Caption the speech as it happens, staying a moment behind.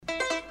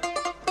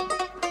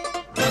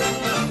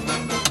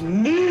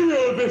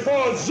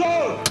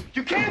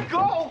You can't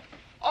go!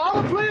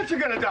 All the plants are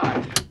gonna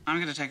die!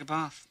 I'm gonna take a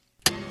bath.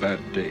 Bad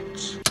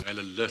dates. I'll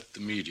alert the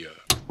media.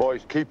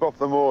 Boys, keep off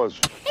the moors.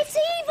 It's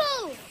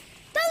evil!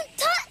 Don't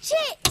touch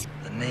it!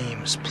 The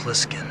name's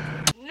Pliskin.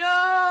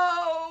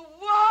 No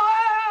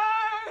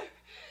wire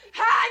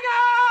hanger!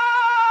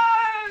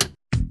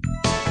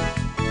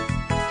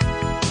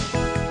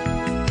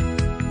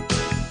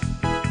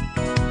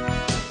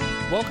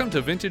 Welcome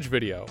to Vintage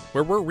Video,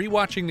 where we're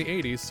rewatching the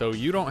 80s so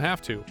you don't have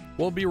to.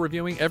 We'll be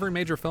reviewing every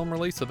major film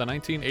release of the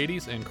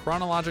 1980s in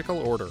chronological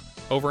order,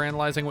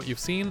 overanalyzing what you've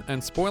seen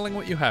and spoiling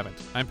what you haven't.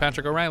 I'm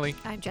Patrick O'Reilly.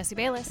 I'm Jesse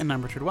Bayless. And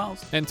I'm Richard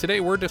Wells. And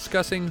today we're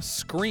discussing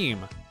Scream,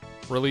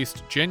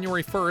 released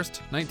January 1st,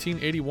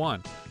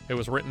 1981. It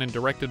was written and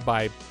directed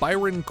by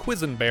Byron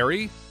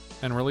Quisenberry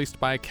and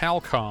released by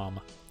Calcom.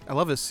 I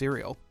love his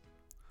cereal.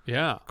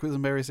 Yeah.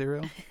 Quisenberry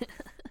cereal.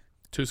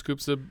 2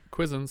 scoops of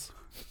Quizzens.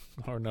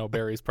 Or no,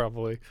 berries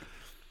probably.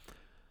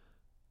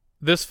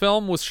 This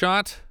film was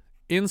shot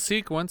in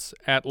sequence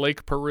at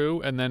Lake Peru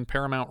and then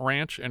Paramount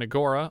Ranch in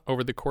Agora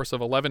over the course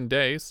of 11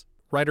 days.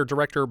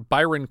 Writer-director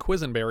Byron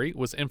Quisenberry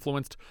was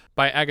influenced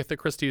by Agatha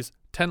Christie's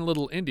 10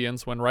 Little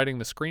Indians when writing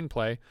the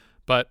screenplay,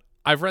 but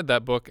I've read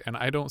that book and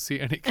I don't see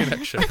any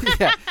connection.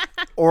 Yeah.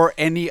 Or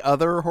any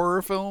other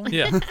horror film.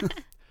 Yeah.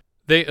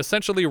 They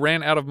essentially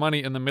ran out of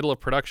money in the middle of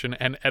production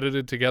and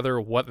edited together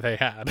what they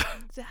had.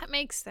 That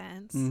makes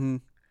sense. Mm-hmm.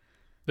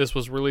 This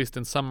was released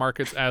in some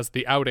markets as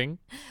The Outing.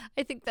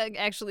 I think that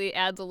actually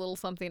adds a little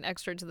something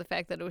extra to the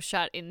fact that it was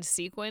shot in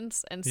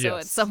sequence. And so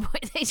Yes. at some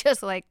point they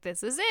just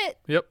this is it.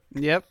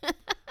 Yep.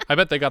 I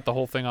bet they got the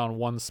whole thing on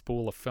one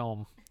spool of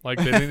film. Like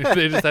they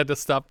just had to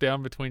stop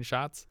down between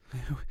shots.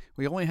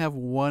 We only have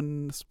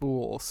one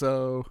spool,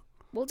 so...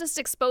 We'll just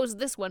expose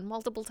this one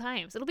multiple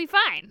times. It'll be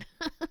fine.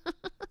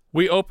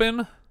 We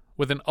open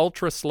with an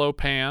ultra slow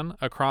pan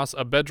across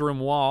a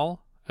bedroom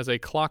wall as a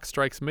clock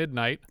strikes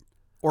midnight.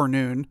 Or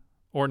noon.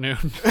 Or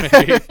noon,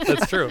 maybe.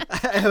 That's true.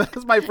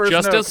 That's my first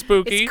Just note. as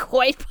spooky. It's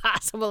quite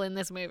possible in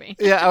this movie.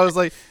 Yeah, I was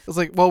like,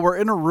 well, we're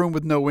in a room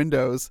with no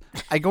windows.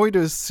 I'm going to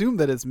assume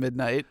that it's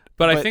midnight.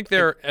 But I think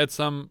they're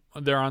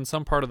on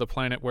some part of the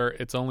planet where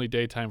it's only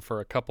daytime for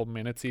a couple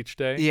minutes each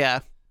day. Yeah.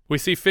 We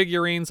see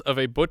figurines of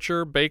a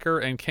butcher, baker,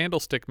 and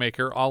candlestick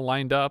maker all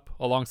lined up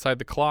alongside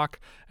the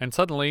clock, and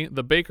suddenly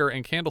the baker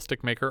and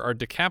candlestick maker are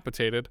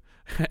decapitated,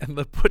 and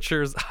the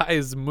butcher's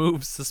eyes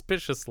move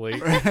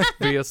suspiciously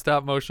via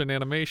stop-motion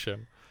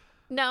animation.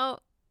 Now,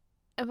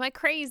 am I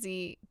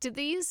crazy? Do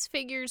these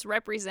figures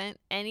represent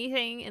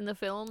anything in the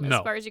film No.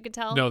 as far as you can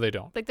tell? No, they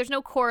don't. There's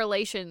no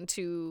correlation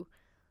to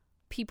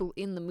people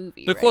in the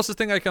movie, The right? closest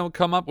thing I can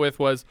come up with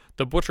was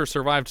the butcher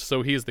survived,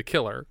 so he's the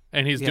killer,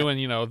 and he's doing,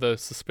 the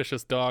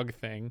suspicious dog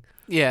thing.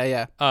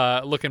 Yeah.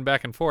 Looking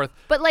back and forth.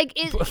 But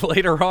But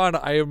later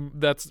on,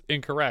 that's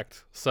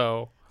incorrect.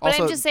 So. But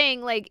Also, I'm just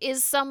saying,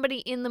 is somebody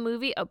in the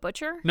movie a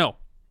butcher? No.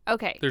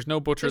 Okay. There's no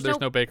butcher,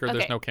 there's no baker,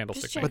 there's no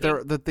candlestick just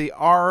maker. but they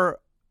are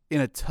in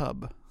a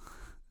tub.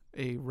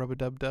 A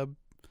rub-a-dub-dub.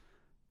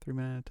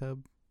 3-man in a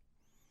tub.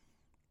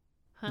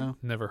 Huh? No.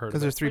 Never heard of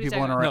Because it. there's three What are you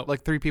people in a talking raft. about?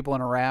 Like 3 people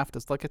in a raft.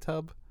 It's like a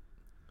tub.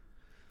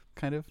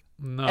 Kind of.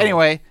 No.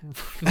 Anyway.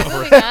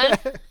 Moving on.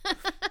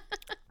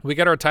 We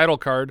get our title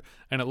card,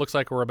 and it looks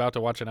like we're about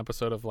to watch an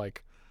episode of,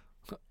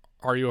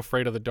 Are You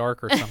Afraid of the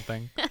Dark or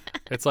something.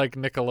 It's like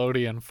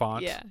Nickelodeon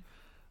font. Yeah.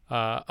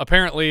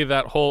 Apparently,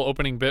 that whole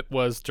opening bit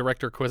was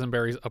director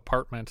Quisenberry's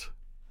apartment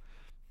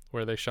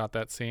where they shot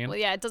that scene. Well,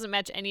 yeah, it doesn't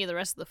match any of the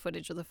rest of the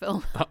footage of the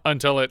film.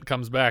 Until it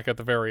comes back at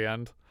the very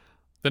end.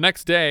 The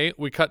next day,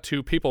 we cut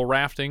to people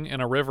rafting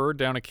in a river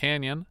down a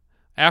canyon.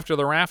 After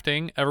the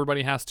rafting,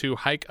 everybody has to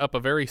hike up a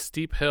very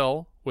steep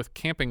hill with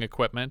camping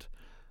equipment.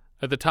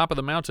 At the top of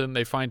the mountain,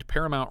 they find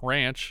Paramount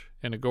Ranch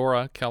in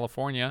Agora,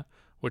 California,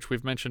 which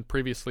we've mentioned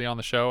previously on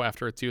the show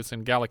after its use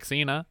in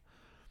Galaxina.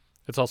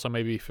 It's also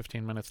maybe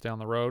 15 minutes down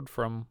the road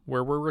from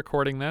where we're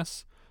recording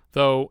this,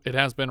 though it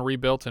has been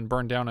rebuilt and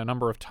burned down a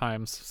number of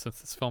times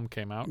since this film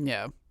came out.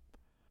 Yeah.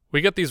 We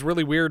get these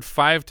really weird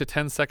 5 to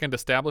 10 second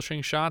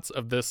establishing shots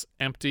of this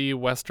empty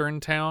western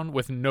town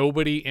with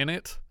nobody in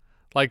it.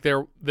 Like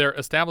they're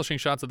establishing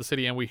shots of the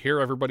city and we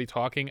hear everybody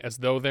talking as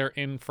though they're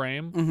in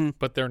frame,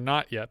 but they're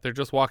not yet. They're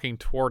just walking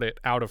toward it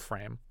out of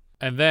frame.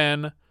 And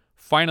then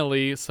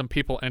finally some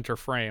people enter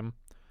frame.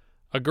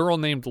 A girl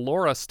named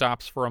Laura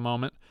stops for a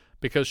moment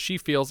because she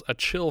feels a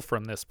chill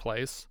from this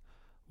place.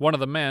 One of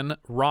the men,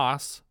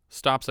 Ross,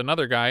 stops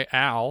another guy,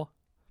 Al,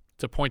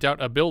 to point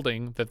out a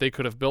building that they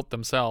could have built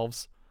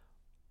themselves.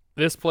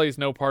 This plays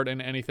no part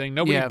in anything.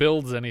 Nobody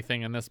builds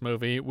anything in this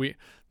movie.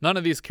 None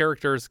of these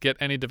characters get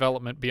any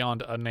development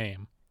beyond a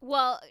name.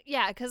 Well,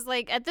 yeah, because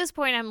at this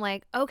point I'm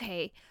like,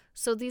 okay,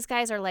 so these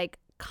guys are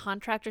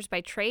contractors by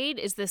trade.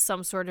 Is this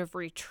some sort of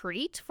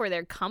retreat for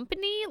their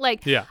company?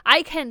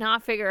 I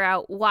cannot figure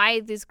out why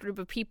this group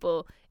of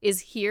people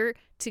is here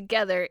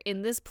together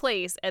in this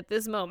place at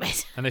this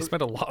moment. And they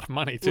spent a lot of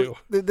money too.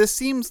 This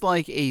seems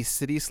like a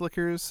City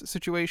Slickers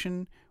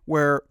situation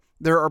where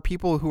there are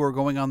people who are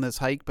going on this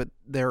hike, but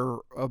they're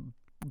a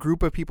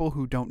group of people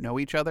who don't know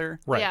each other.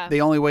 Right. Yeah.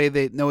 The only way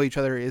they know each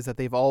other is that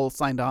they've all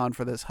signed on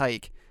for this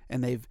hike.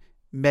 and they've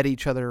met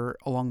each other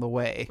along the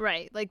way.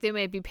 Right. Like they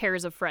may be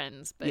pairs of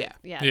friends, but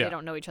Yeah. they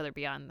don't know each other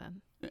beyond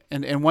then.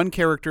 And one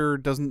character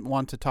doesn't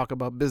want to talk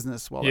about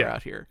business while they're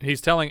out here.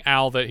 He's telling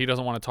Al that he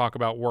doesn't want to talk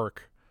about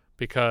work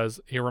because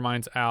he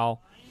reminds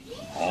Al,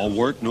 All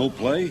work, no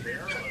play.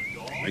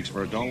 Makes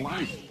for a dull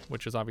life.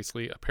 which is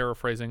obviously a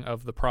paraphrasing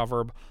of the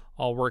proverb,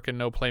 all work and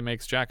no play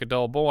makes Jack a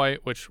dull boy,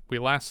 which we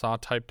last saw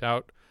typed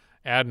out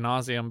ad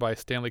nauseum by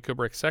Stanley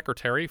Kubrick's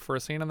secretary for a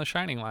scene in The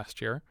Shining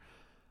last year.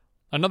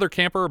 Another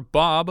camper,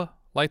 Bob,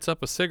 lights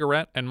up a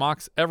cigarette and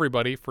mocks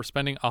everybody for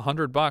spending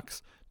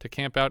 $100 to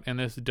camp out in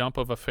this dump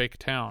of a fake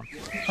town.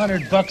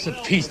 $100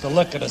 a piece to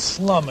look at a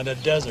slum in a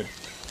desert.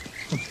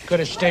 Could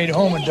have stayed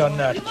home and done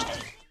that.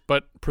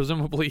 But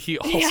presumably he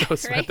also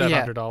spent that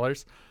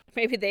 $100.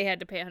 Maybe they had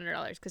to pay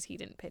 $100 because he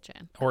didn't pitch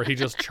in. Or he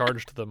just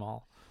charged them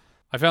all.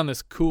 I found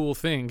this cool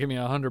thing. Give me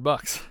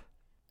 $100.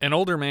 An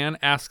older man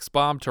asks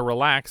Bob to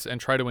relax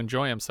and try to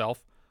enjoy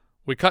himself.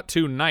 We cut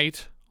to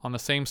night on the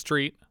same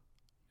street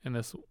in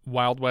this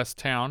Wild West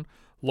town.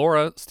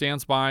 Laura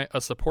stands by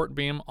a support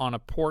beam on a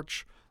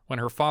porch when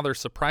her father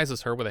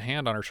surprises her with a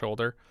hand on her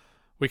shoulder.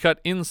 We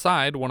cut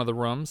inside one of the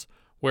rooms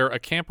where a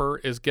camper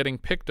is getting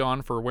picked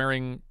on for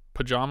wearing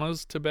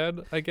pajamas to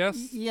bed, I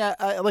guess. Yeah,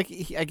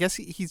 I guess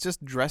he's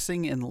just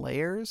dressing in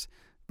layers,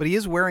 but he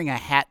is wearing a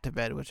hat to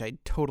bed, which I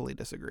totally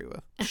disagree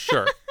with.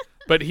 Sure.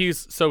 But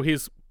he's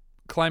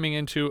climbing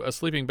into a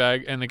sleeping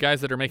bag, and the guys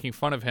that are making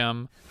fun of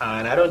him.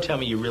 Now don't tell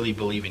me you really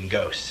believe in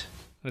ghosts.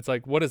 It's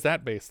like, what is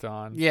that based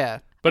on? Yeah.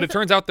 But it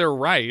turns out they're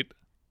right,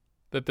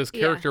 that this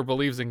character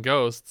believes in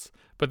ghosts,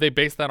 but they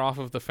base that off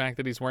of the fact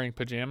that he's wearing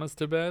pajamas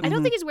to bed. I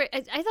don't think he's wearing.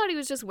 I thought he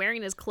was just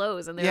wearing his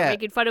clothes, and they were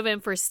making fun of him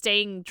for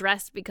staying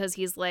dressed because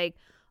he's like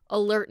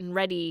alert and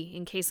ready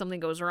in case something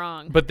goes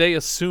wrong. But they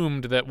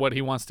assumed that what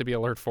he wants to be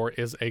alert for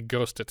is a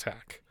ghost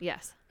attack.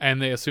 Yes.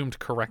 And they assumed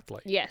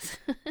correctly. Yes.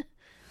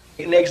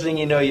 Next thing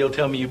you know, you'll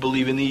tell me you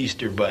believe in the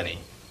Easter Bunny.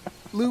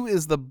 Lou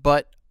is the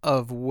butt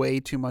of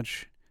way too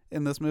much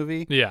in this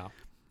movie. Yeah.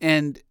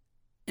 And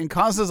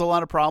causes a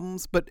lot of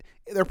problems, but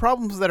they're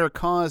problems that are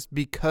caused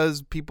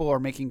because people are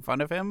making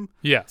fun of him.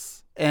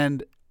 Yes.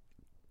 And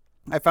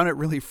I found it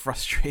really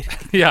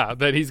frustrating. Yeah,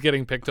 that he's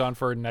getting picked on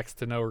for next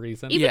to no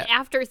reason. Even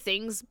after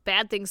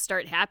bad things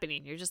start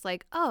happening, you're just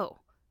like, oh,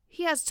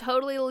 he has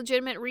totally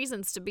legitimate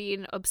reasons to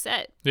be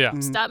upset. Yeah.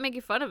 Stop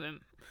making fun of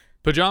him.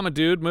 Pajama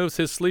Dude moves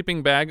his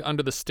sleeping bag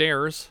under the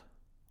stairs,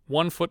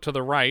 1 foot to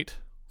the right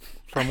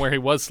from where he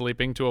was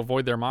sleeping to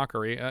avoid their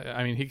mockery.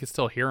 I mean, he can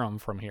still hear them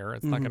from here.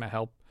 It's not going to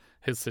help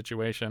his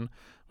situation.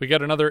 We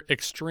get another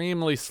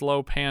extremely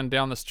slow pan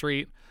down the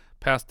street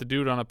past the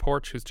dude on a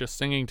porch who's just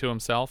singing to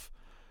himself.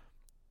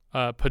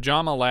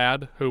 Pajama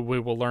Lad, who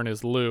we will learn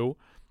is Lou,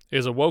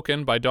 is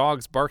awoken by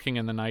dogs barking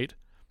in the night.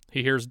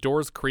 He hears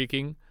doors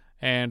creaking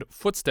and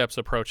footsteps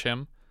approach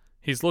him.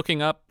 He's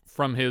looking up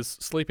from his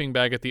sleeping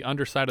bag at the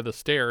underside of the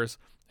stairs,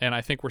 and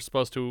I think we're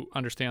supposed to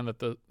understand that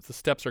the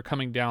steps are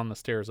coming down the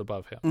stairs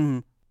above him. Mm-hmm.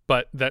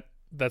 But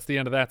that's the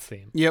end of that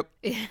scene. Yep.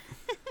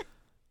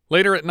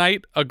 Later at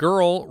night, a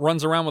girl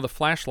runs around with a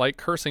flashlight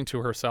cursing to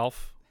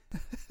herself.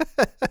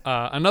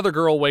 Another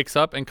girl wakes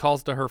up and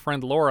calls to her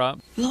friend Laura.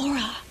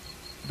 Laura.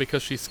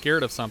 Because she's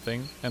scared of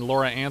something, and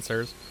Laura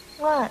answers.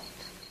 What?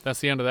 That's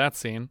the end of that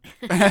scene.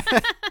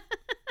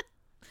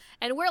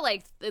 And we're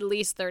like at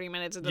least 30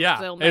 minutes into the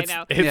film right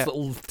now.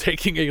 It's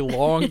taking a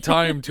long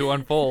time to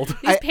unfold.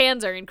 These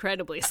pans are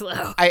incredibly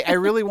slow. I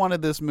really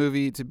wanted this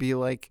movie to be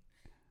like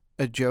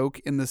a joke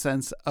in the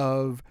sense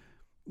of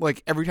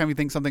like every time you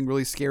think something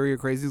really scary or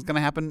crazy is going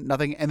to happen,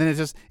 nothing, and then it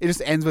just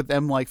ends with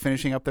them like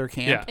finishing up their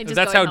camp. Yeah,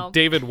 that's how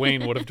David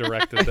Wayne would have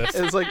directed this.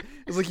 It's like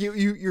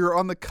you're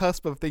on the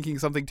cusp of thinking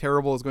something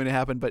terrible is going to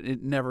happen, but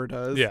it never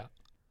does. Yeah.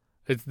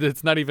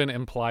 It's not even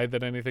implied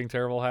that anything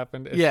terrible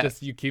happened. It's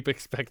just you keep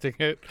expecting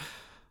it.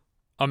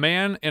 A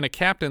man in a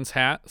captain's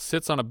hat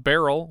sits on a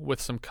barrel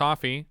with some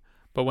coffee,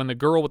 but when the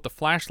girl with the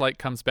flashlight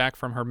comes back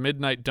from her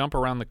midnight dump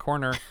around the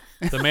corner,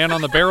 the man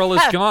on the barrel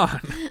is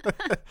gone.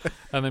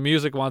 And the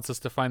music wants us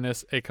to find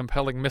this a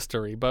compelling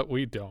mystery, but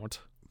we don't.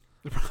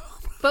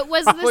 But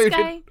was this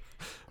guy...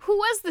 Who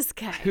was this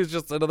guy? He was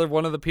just another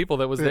one of the people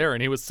that was there,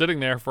 and he was sitting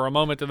there for a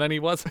moment, and then he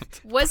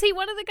wasn't. Was he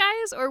one of the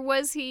guys, or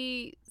was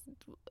he...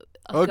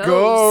 A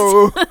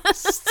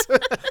ghost.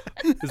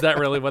 Is that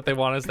really what they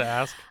want us to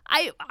ask?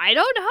 I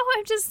don't know.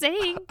 I'm just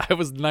saying. I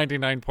was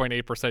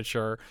 99.8%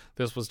 sure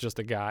this was just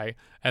a guy,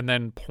 and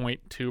then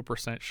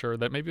 0.2% sure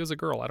that maybe it was a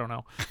girl. I don't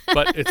know.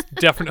 But it's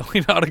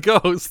definitely not a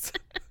ghost.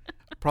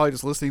 Probably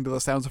just listening to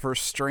the sounds of her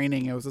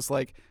straining. It was just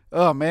like,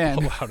 oh, man.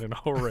 Pull out an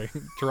O-ring.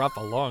 Drop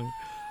a lung.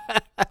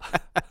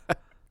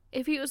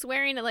 If he was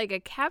wearing like a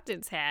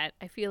captain's hat,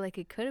 I feel like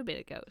it could have been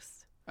a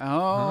ghost.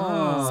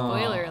 Oh.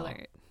 Spoiler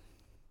alert.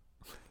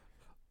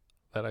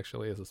 That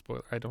actually is a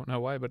spoiler. I don't know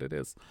why, but it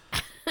is.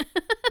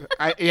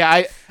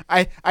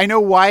 I know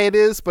why it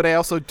is, but I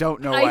also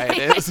don't know why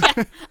it is.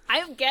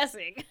 I'm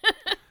guessing.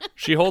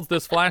 She holds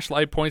this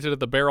flashlight pointed at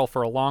the barrel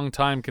for a long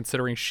time,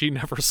 considering she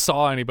never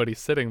saw anybody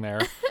sitting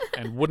there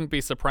and wouldn't be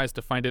surprised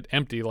to find it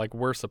empty like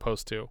we're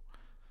supposed to.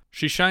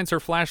 She shines her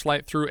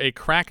flashlight through a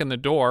crack in the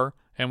door,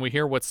 and we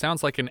hear what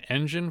sounds like an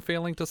engine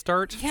failing to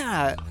start.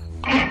 Yeah.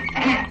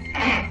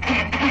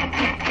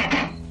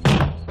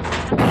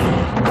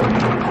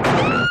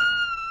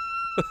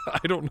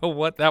 I don't know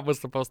what that was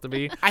supposed to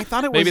be. I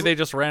thought it was... Maybe they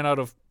just ran out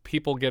of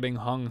people getting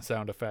hung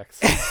sound effects.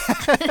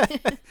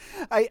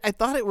 I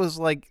thought it was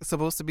like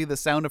supposed to be the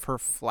sound of her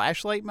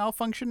flashlight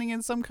malfunctioning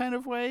in some kind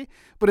of way,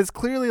 but it's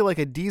clearly like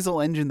a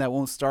diesel engine that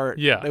won't start.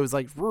 Yeah. It was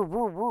like...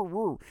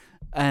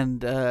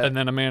 And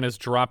then a man is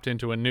dropped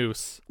into a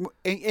noose.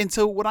 And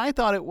so what I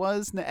thought it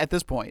was at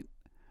this point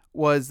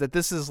was that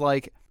this is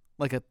like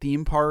a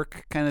theme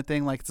park kind of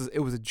thing. Like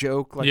it was a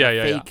joke, like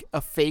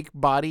a fake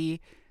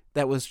body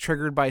that was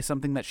triggered by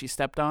something that she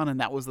stepped on, and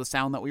that was the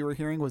sound that we were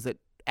hearing. Was it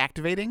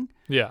activating?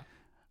 Yeah.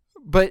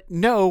 But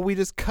no, we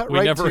just cut right to...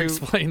 We never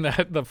explained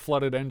that, the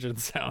flooded engine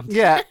sound.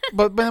 Yeah,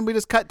 but then we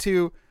just cut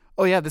to,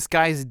 oh yeah, this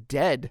guy's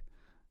dead.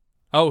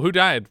 Oh, who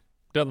died?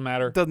 Doesn't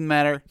matter. Doesn't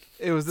matter.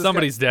 It was this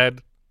Somebody's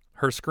dead.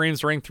 Her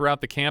screams ring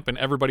throughout the camp, and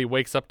everybody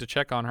wakes up to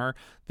check on her.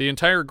 The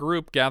entire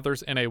group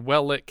gathers in a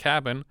well-lit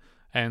cabin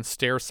and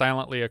stare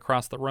silently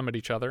across the room at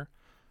each other.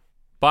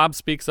 Bob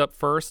speaks up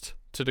first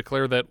to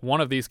declare that one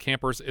of these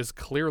campers is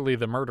clearly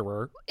the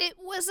murderer. It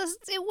was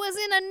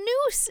in a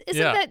noose.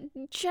 Isn't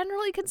that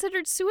generally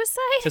considered suicide?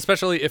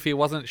 Especially if he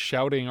wasn't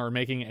shouting or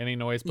making any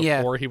noise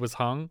before he was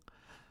hung.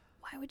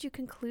 Why would you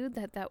conclude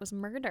that was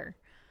murder?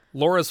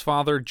 Laura's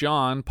father,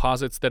 John,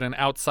 posits that an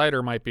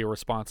outsider might be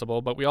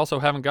responsible, but we also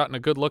haven't gotten a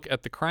good look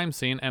at the crime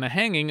scene, and a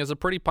hanging is a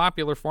pretty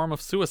popular form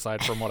of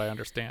suicide from what I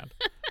understand.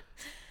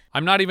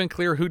 I'm not even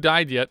clear who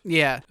died yet.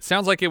 Yeah.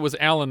 Sounds like it was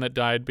Alan that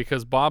died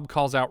because Bob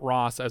calls out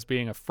Ross as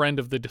being a friend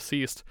of the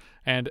deceased,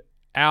 and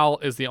Al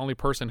is the only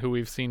person who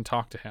we've seen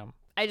talk to him.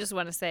 I just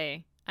want to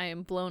say I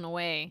am blown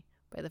away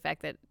by the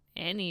fact that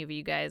any of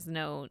you guys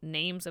know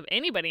names of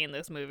anybody in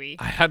this movie.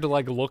 I had to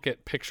look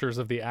at pictures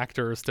of the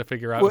actors to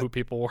figure out who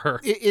people were.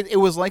 It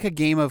was like a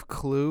game of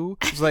Clue.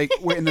 It was like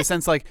in the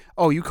sense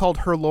oh, you called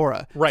her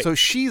Laura. Right. So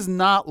she's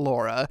not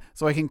Laura.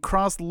 So I can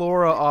cross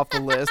Laura off the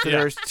list. And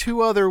there's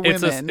two other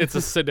women. It's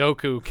a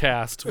Sudoku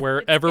cast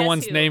where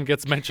everyone's name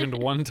gets mentioned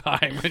one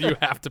time and you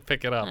have to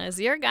pick it up. Is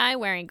your guy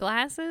wearing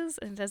glasses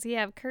and does he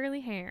have curly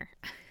hair?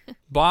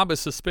 Bob is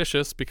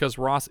suspicious because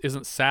Ross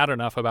isn't sad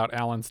enough about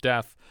Alan's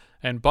death,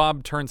 and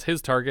Bob turns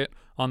his target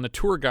on the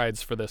tour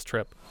guides for this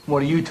trip. What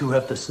do you two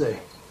have to say?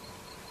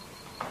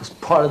 It's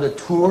part of the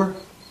tour?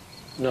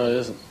 No, it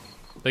isn't.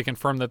 They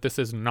confirm that this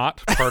is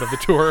not part of the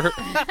tour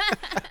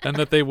and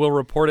that they will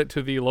report it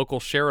to the local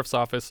sheriff's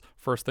office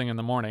first thing in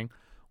the morning.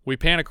 We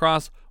pan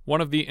across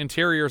one of the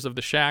interiors of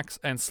the shacks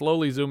and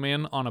slowly zoom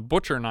in on a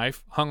butcher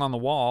knife hung on the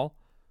wall.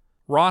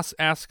 Ross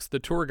asks the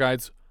tour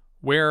guides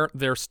where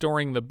they're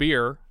storing the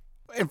beer.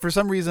 And for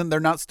some reason, they're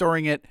not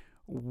storing it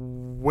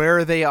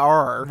where they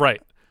are.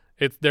 Right.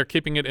 They're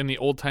keeping it in the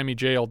old-timey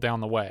jail down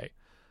the way.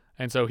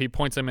 And so he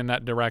points them in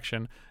that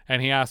direction,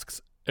 and he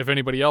asks if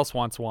anybody else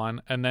wants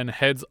one, and then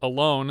heads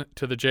alone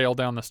to the jail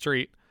down the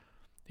street.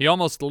 He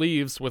almost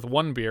leaves with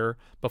one beer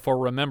before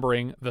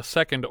remembering the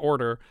second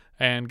order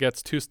and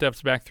gets 2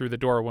 steps back through the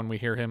door when we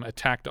hear him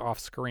attacked off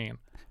screen.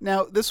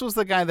 Now, this was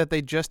the guy that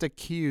they just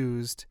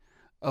accused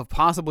of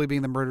possibly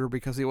being the murderer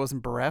because he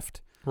wasn't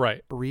bereft.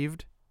 Right.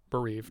 Bereaved.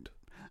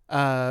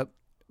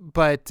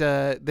 But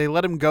they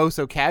let him go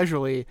so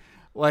casually.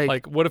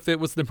 Like what if it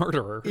was the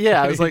murderer?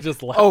 Yeah, I was like,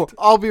 just left. Oh,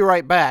 I'll be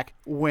right back.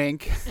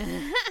 Wink.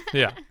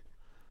 Yeah.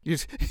 He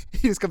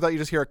just comes out, you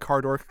just hear a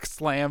car door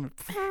slam.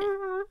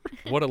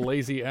 What a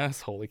lazy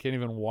asshole. He can't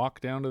even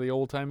walk down to the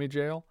old-timey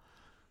jail.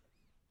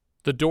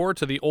 The door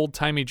to the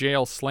old-timey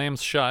jail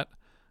slams shut,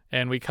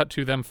 and we cut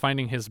to them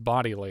finding his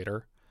body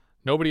later.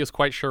 Nobody is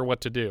quite sure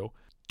what to do.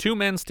 2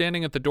 men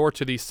standing at the door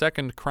to the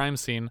second crime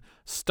scene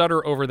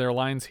stutter over their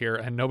lines here,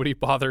 and nobody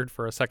bothered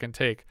for a second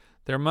take.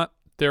 There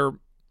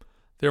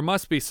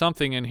must be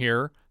something in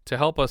here to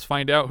help us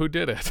find out who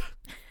did it.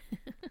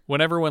 When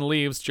everyone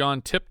leaves,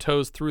 John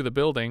tiptoes through the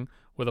building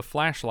with a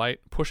flashlight,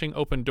 pushing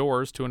open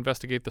doors to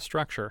investigate the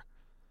structure.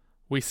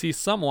 We see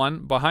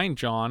someone behind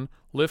John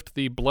lift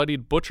the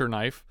bloodied butcher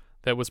knife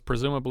that was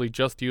presumably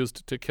just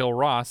used to kill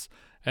Ross,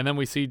 and then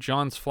we see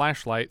John's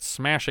flashlight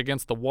smash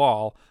against the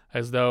wall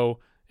as though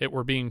it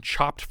were being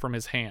chopped from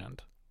his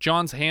hand.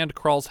 John's hand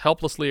crawls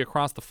helplessly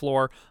across the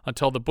floor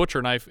until the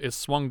butcher knife is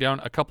swung down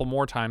a couple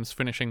more times,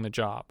 finishing the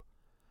job.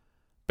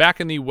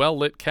 Back in the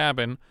well-lit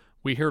cabin,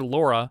 we hear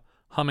Laura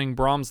humming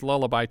Brahms'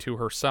 lullaby to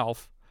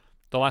herself.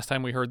 The last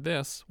time we heard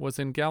this was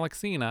in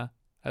Galaxina,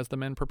 as the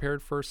men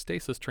prepared for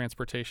stasis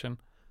transportation.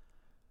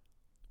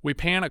 We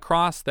pan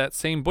across that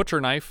same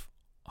butcher knife,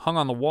 hung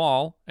on the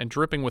wall and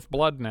dripping with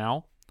blood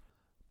now.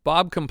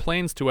 Bob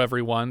complains to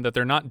everyone that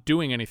they're not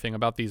doing anything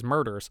about these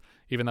murders,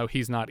 even though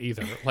he's not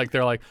either.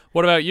 They're like,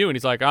 what about you? And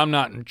he's like, I'm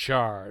not in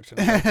charge.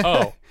 And I'm like,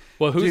 oh,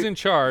 well, who's in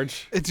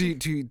charge?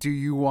 Do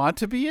you want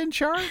to be in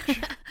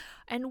charge?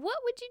 And what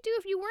would you do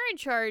if you were in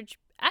charge?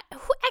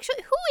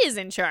 Who is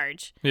in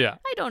charge? Yeah.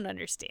 I don't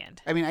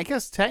understand. I mean, I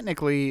guess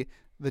technically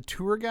the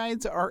tour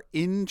guides are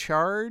in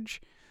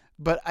charge,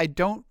 but I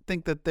don't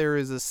think that there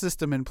is a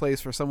system in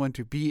place for someone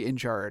to be in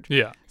charge.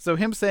 Yeah. So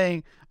him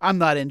saying, I'm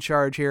not in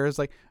charge here is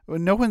like, well,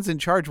 no one's in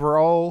charge.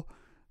 We're all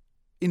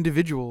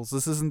individuals.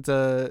 This isn't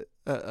a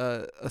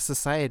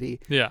society.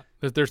 Yeah.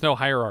 There's no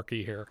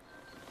hierarchy here.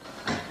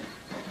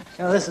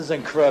 Now, this is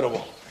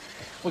incredible.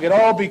 We could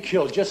all be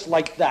killed just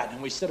like that,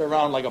 and we sit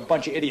around like a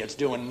bunch of idiots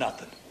doing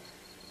nothing.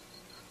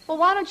 Well,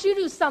 why don't you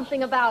do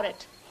something about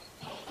it?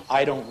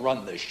 I don't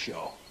run this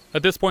show.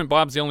 At this point,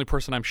 Bob's the only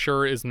person I'm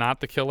sure is not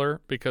the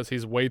killer because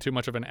he's way too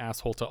much of an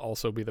asshole to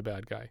also be the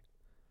bad guy.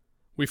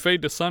 We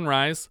fade to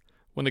sunrise.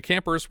 When the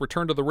campers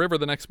return to the river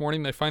the next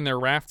morning, they find their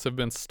rafts have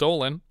been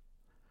stolen.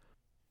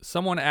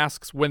 Someone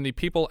asks when the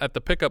people at the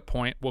pickup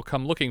point will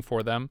come looking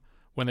for them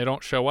when they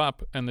don't show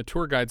up, and the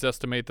tour guides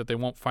estimate that they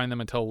won't find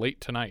them until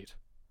late tonight.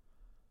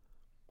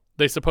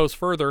 They suppose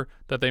further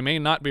that they may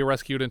not be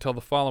rescued until the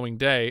following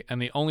day,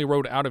 and the only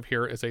road out of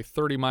here is a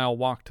 30-mile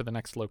walk to the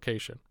next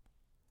location.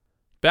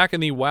 Back in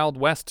the Wild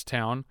West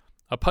town,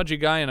 a pudgy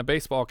guy in a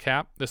baseball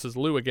cap, this is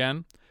Lou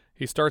again,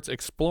 he starts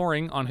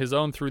exploring on his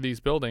own through these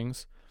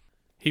buildings.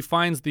 He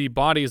finds the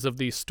bodies of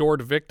the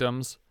stored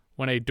victims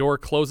when a door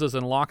closes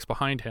and locks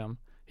behind him.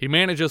 He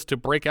manages to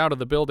break out of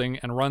the building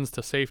and runs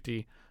to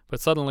safety,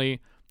 but suddenly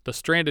the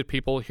stranded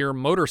people hear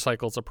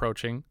motorcycles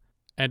approaching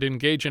and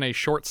engage in a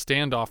short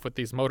standoff with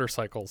these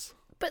motorcycles.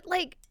 But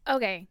like,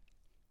 okay,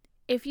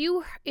 if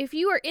you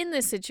are in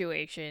this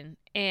situation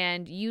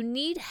and you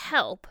need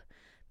help,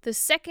 the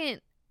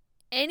second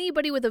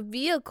anybody with a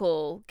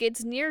vehicle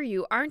gets near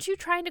you, aren't you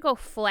trying to go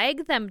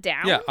flag them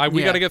down? Yeah,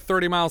 we got to get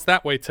 30 miles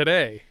that way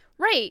today.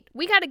 Right.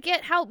 We got to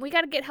get help. We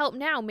got to get help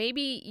now.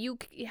 Maybe you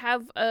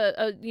have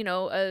a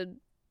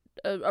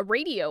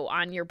radio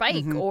on your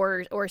bike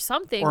or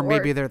something. Or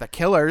maybe they're the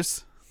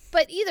killers.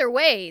 But either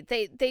way,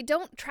 they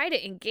don't try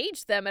to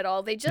engage them at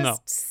all. They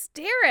just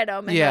stare at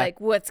them and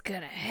like, what's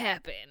going to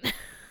happen?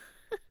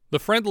 The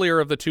friendlier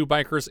of the two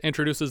bikers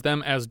introduces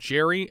them as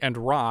Jerry and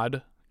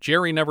Rod.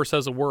 Jerry never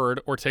says a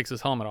word or takes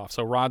his helmet off,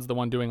 so Rod's the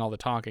one doing all the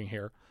talking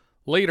here.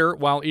 Later,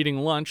 while eating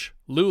lunch,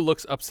 Lou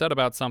looks upset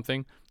about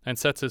something and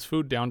sets his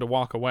food down to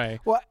walk away.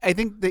 Well, I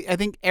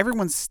think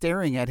everyone's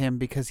staring at him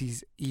because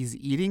he's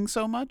eating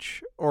so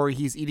much, or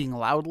he's eating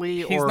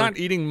loudly. He's not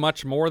eating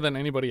much more than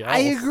anybody else. I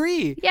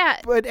agree.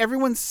 Yeah. But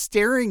everyone's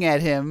staring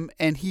at him,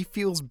 and he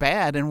feels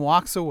bad and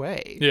walks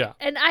away. Yeah.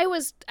 And I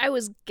was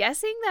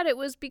guessing that it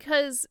was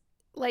because,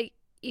 like,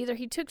 either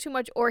he took too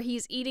much or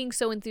he's eating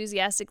so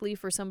enthusiastically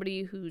for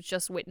somebody who's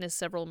just witnessed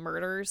several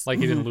murders. Like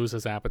he didn't lose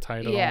his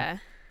appetite at all. Yeah.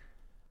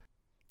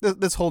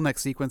 This whole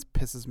next sequence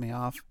pisses me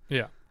off.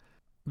 Yeah.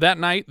 That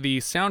night, the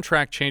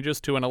soundtrack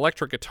changes to an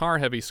electric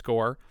guitar-heavy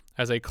score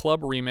as a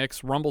club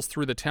remix rumbles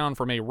through the town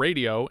from a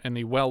radio in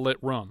the well-lit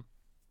room.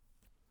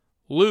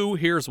 Lou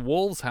hears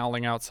wolves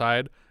howling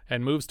outside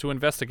and moves to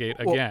investigate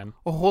again.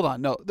 Well, hold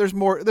on. No, there's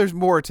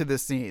more to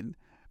this scene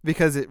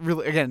because it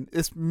really, again,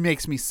 this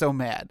makes me so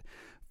mad.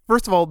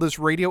 First of all, this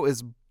radio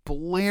is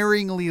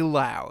blaringly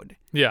loud.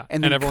 Yeah,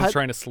 and everyone's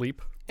trying to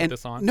sleep with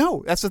this on.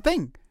 No, that's the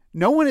thing.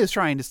 No one is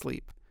trying to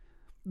sleep.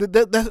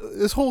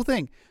 This whole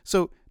thing.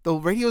 So the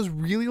radio is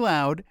really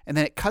loud, and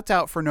then it cuts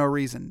out for no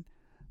reason.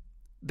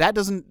 That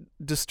doesn't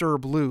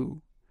disturb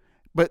Lou,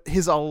 but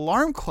his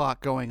alarm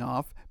clock going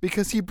off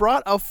because he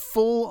brought a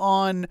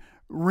full-on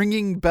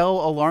ringing bell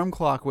alarm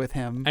clock with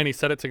him, and he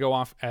set it to go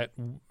off at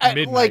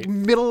midnight, like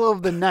middle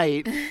of the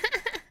night.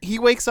 He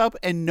wakes up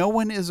and no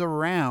one is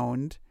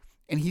around,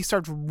 and he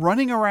starts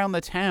running around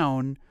the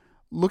town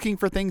looking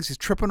for things. He's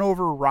tripping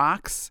over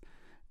rocks.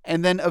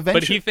 And then eventually...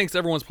 But he thinks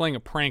everyone's playing a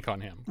prank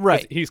on him.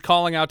 Right. He's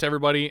calling out to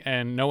everybody,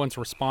 and no one's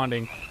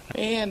responding.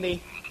 Hey,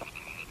 Andy.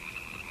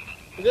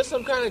 Is this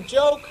some kind of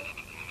joke?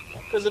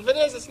 Because if it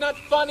is, it's not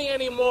funny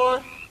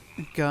anymore.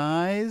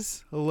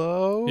 Guys,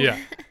 hello? Yeah.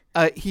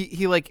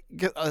 He like,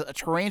 a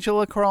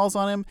tarantula crawls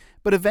on him,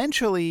 but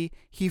eventually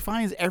he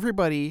finds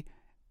everybody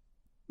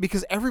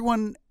because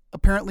everyone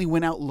apparently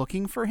went out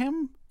looking for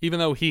him. Even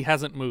though he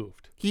hasn't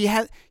moved.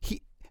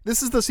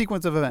 This is the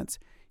sequence of events.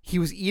 He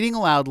was eating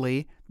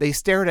loudly. They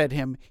stared at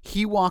him.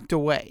 He walked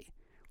away.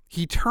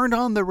 He turned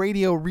on the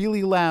radio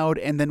really loud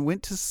and then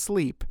went to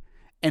sleep.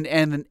 And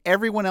then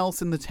everyone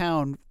else in the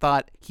town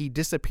thought he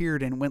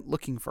disappeared and went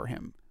looking for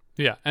him.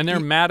 Yeah, and they're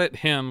mad at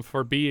him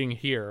for being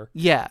here.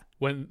 Yeah.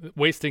 When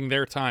wasting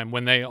their time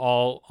when they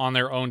all on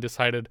their own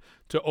decided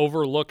to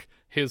overlook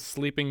his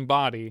sleeping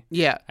body.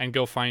 Yeah. And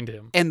go find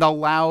him. And the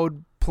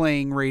loud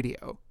playing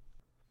radio.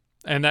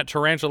 And that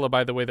tarantula,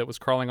 by the way, that was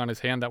crawling on his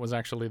hand, that was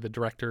actually the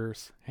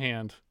director's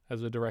hand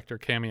as a director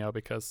cameo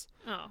because...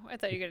 Oh, I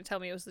thought you were going to tell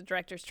me it was the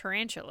director's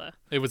tarantula.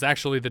 It was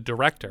actually the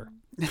director.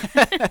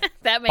 That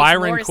makes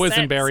Byron more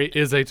Quisenberry sense.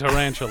 is a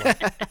tarantula.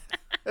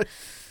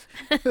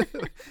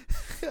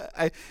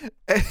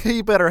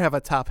 He better have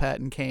a top hat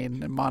and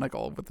cane and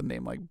monocle with a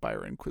name like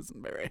Byron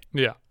Quisenberry.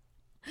 Yeah.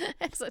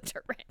 As a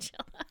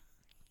tarantula.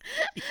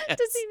 Yes.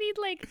 Does he need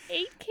like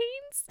 8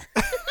 canes?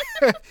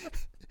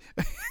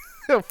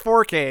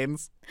 4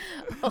 canes.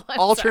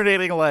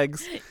 Alternating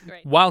legs.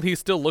 Right. While he's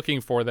still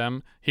looking for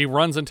them, he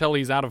runs until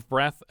he's out of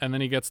breath, and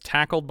then he gets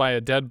tackled by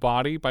a dead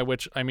body, by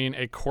which I mean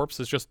a corpse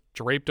is just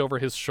draped over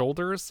his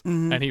shoulders,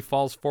 and he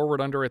falls forward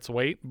under its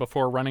weight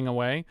before running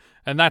away.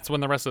 And that's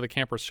when the rest of the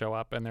campers show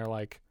up, and they're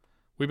like,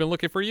 "We've been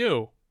looking for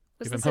you."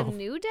 Was this a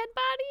new dead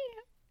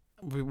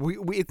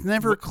body? It's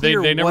never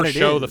clear they never what it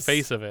show is. the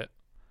face of it.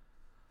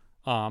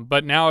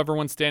 But now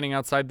everyone's standing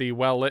outside the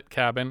well-lit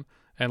cabin,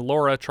 and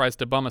Laura tries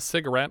to bum a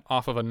cigarette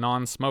off of a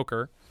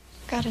non-smoker.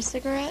 Got a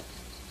cigarette?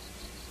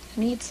 I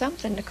need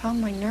something to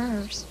calm my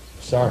nerves.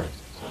 Sorry,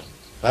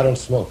 I don't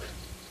smoke.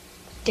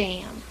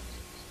 Damn.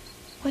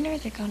 When are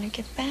they gonna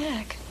get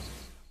back?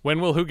 When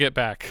will who get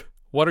back?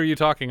 What are you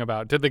talking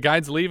about? Did the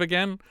guides leave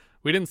again?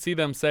 We didn't see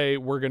them say,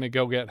 "We're going to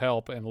go get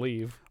help," and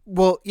leave.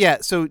 Well, yeah,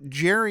 so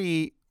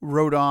Jerry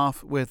rode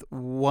off with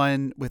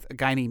a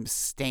guy named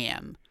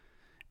Stan.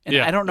 And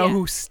I don't know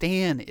who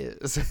Stan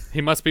is.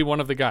 He must be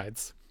one of the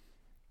guides.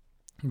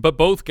 But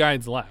both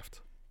guides left,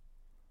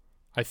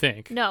 I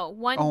think. No,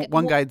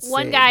 one guide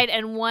guide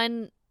and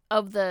one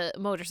of the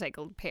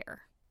motorcycle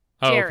pair.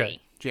 Oh, Jerry.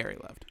 okay. Jerry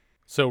left.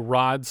 So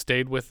Rod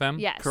stayed with them?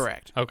 Yes.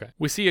 Correct. Okay.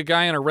 We see a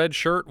guy in a red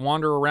shirt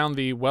wander around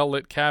the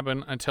well-lit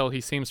cabin until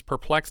he seems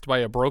perplexed by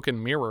a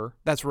broken mirror.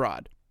 That's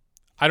Rod.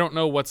 I don't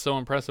know what's so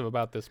impressive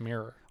about this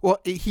mirror. Well,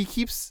 he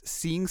keeps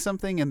seeing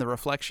something in the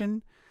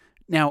reflection.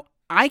 Now,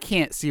 I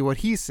can't see what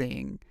he's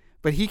seeing,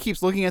 but he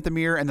keeps looking at the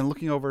mirror and then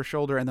looking over his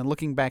shoulder and then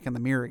looking back in the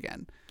mirror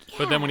again. Yeah.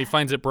 But then when he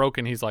finds it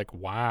broken, he's like,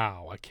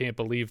 "Wow, I can't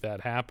believe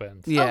that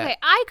happened." Yeah. Okay,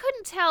 I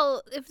couldn't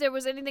tell if there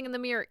was anything in the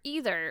mirror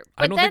either.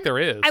 But I don't think there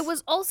is. I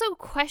was also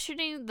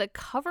questioning the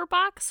cover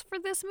box for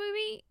this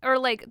movie, or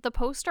like the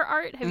poster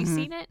art. Have you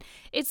seen it?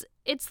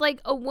 It's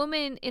like a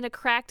woman in a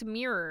cracked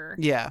mirror.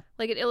 Yeah.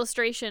 Like an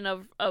illustration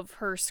of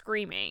her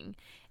screaming.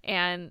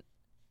 And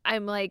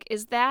I'm like,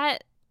 is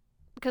that...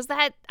 Because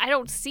I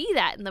don't see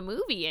that in the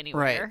movie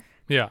anywhere. Right.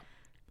 Yeah.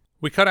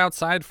 We cut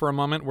outside for a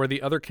moment where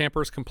the other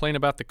campers complain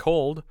about the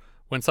cold,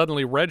 when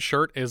suddenly Red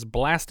Shirt is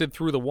blasted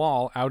through the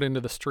wall out into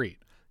the street.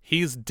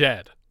 He's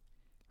dead.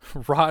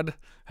 Rod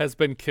has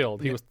been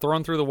killed. He was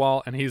thrown through the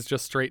wall, and he's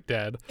just straight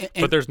dead.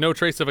 But there's no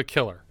trace of a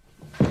killer.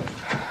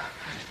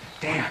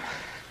 Damn.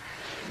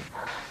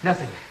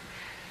 Nothing.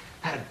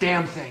 Not a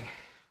damn thing.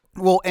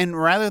 Well, and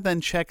rather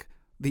than check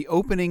the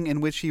opening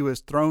in which he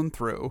was thrown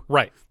through...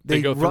 Right.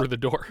 They go through the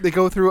door. They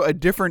go through a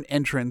different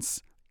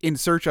entrance in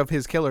search of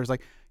his killers.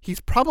 Like, he's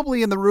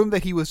probably in the room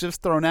that he was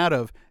just thrown out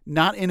of,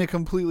 not in a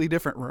completely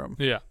different room.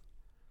 Yeah.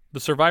 The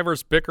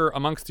survivors bicker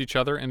amongst each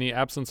other in the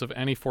absence of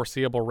any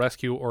foreseeable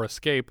rescue or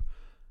escape.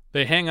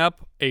 They hang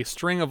up a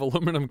string of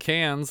aluminum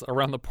cans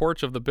around the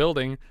porch of the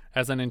building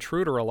as an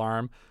intruder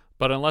alarm,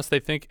 but unless they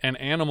think an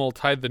animal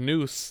tied the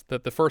noose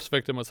that the first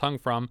victim was hung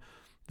from,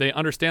 they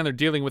understand they're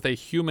dealing with a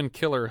human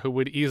killer who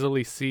would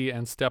easily see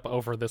and step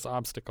over this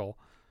obstacle.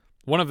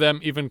 One of them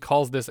even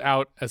calls this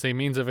out as a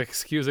means of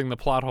excusing the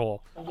plot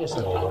hole. I guess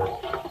it'll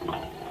work.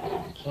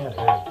 Can't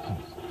hurt.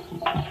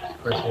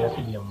 Of course, you have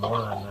to be a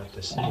moron not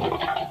to see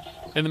it.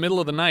 In the middle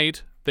of the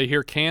night, they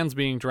hear cans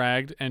being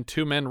dragged, and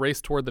 2 men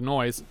race toward the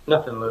noise.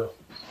 Nothing, Lou.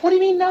 What do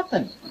you mean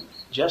nothing?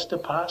 Just a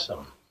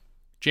possum.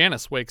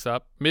 Janice wakes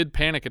up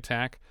mid-panic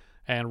attack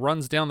and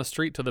runs down the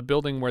street to the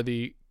building where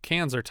the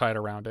cans are tied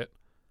around it.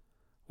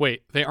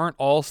 Wait, they aren't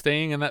all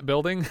staying in that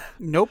building?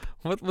 Nope.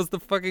 What was the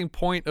fucking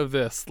point of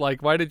this?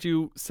 Like, why did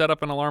you set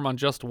up an alarm on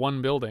just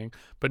one building?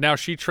 But now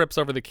she trips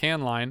over the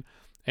can line,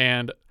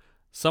 and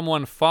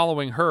someone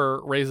following her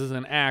raises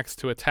an axe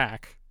to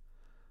attack.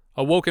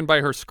 Awoken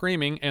by her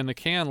screaming and the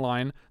can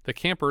line, the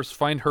campers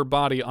find her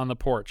body on the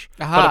porch.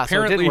 Aha, but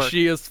apparently so it did work.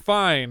 she is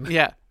fine.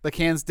 Yeah, the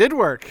cans did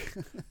work.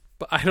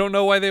 But I don't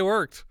know why they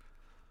worked.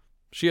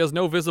 She has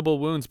no visible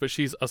wounds, but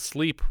she's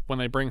asleep when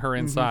they bring her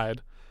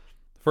inside.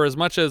 For as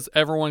much as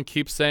everyone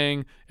keeps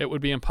saying it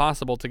would be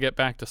impossible to get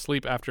back to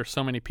sleep after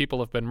so many people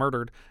have been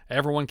murdered,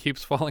 everyone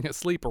keeps falling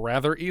asleep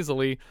rather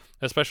easily,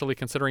 especially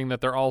considering that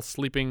they're all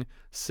sleeping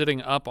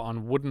sitting up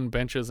on wooden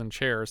benches and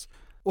chairs.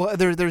 Well,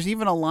 there's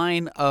even a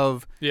line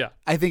of,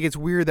 I think it's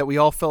weird that we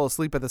all fell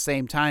asleep at the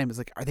same time. It's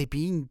like, are they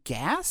being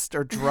gassed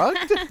or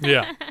drugged?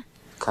 Yeah.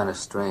 Kind of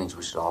strange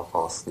we should all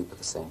fall asleep at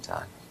the same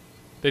time.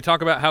 They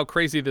talk about how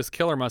crazy this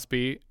killer must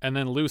be, and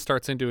then Lou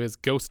starts into his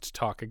ghost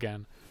talk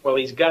again. Well,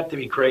 he's got to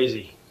be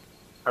crazy.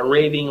 A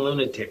raving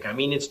lunatic. I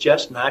mean, it's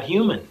just not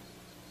human.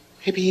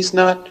 Maybe he's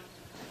not.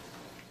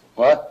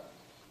 What?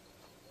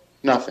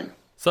 Nothing.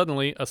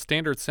 Suddenly, a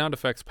standard sound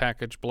effects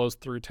package blows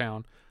through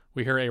town.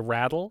 We hear a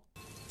rattle,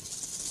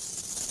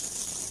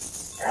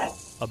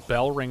 a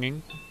bell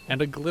ringing,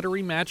 and a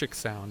glittery magic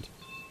sound.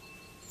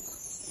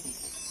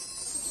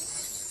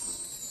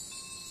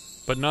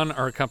 But none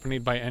are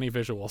accompanied by any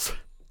visuals.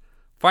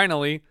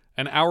 Finally,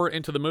 an hour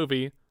into the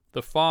movie,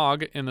 the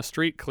fog in the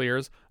street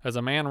clears as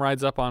a man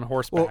rides up on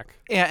horseback.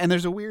 Well, yeah, and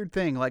there's a weird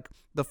thing. Like,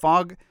 the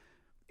fog,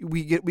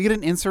 we get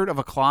an insert of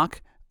a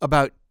clock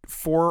about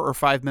 4 or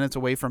 5 minutes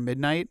away from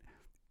midnight,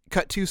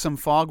 cut to some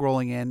fog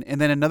rolling in,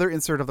 and then another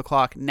insert of the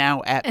clock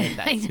now at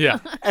midnight. Yeah.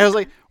 And I was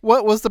like,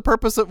 what was the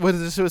purpose of,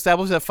 was it to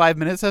establish that 5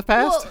 minutes have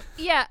passed? Well,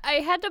 yeah, I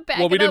had to back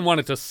Well, we it didn't up. want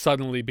it to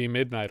suddenly be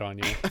midnight on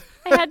you.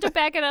 I had to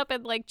back it up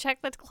and like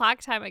check the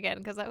clock time again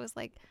because I was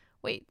like,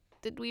 wait,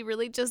 did we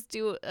really just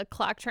do a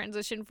clock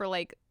transition for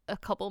like a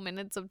couple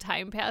minutes of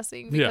time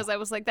passing? Because I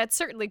was like, that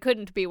certainly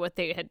couldn't be what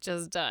they had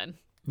just done.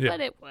 Yeah.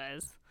 But it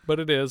was. But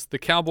it is. The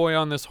cowboy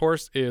on this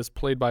horse is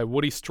played by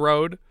Woody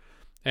Strode,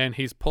 and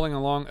he's pulling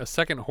along a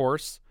second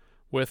horse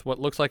with what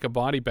looks like a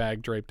body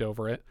bag draped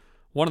over it.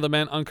 One of the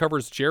men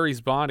uncovers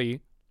Jerry's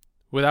body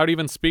without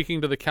even speaking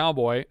to the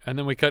cowboy, and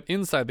then we cut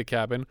inside the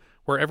cabin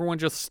where everyone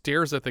just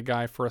stares at the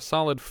guy for a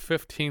solid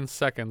 15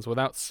 seconds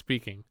without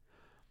speaking.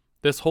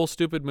 This whole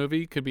stupid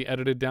movie could be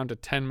edited down to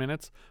 10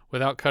 minutes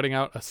without cutting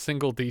out a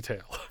single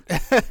detail.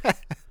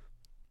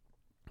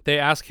 They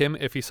ask him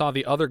if he saw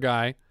the other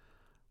guy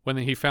when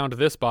he found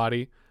this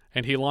body,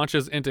 and he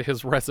launches into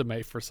his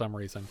resume for some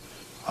reason.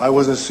 I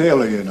was a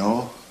sailor, you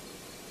know,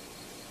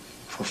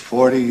 for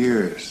 40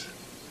 years.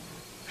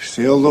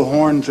 Sailed the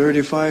Horn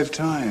 35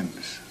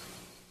 times.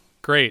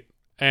 Great.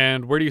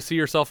 And where do you see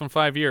yourself in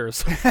 5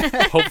 years?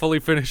 Hopefully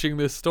finishing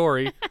this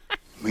story.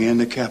 Me and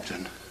the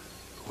captain.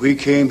 We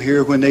came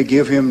here when they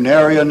give him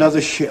nary another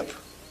ship.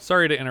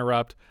 Sorry to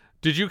interrupt.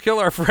 Did you kill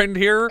our friend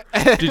here?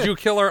 Did you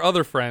kill our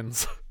other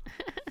friends?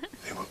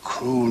 They were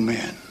cruel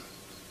men.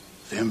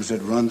 Them's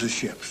that run the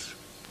ships.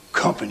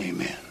 Company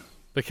men.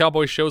 The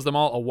cowboy shows them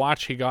all a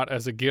watch he got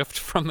as a gift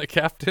from the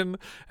captain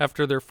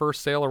after their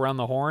first sail around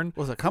the Horn. It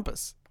was a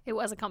compass. It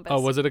was a compass.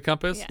 Oh, was it a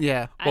compass?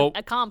 Yeah. Well,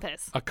 a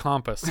compass. A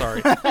compass,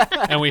 sorry.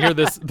 And we hear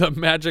the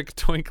magic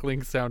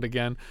twinkling sound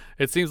again.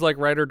 It seems like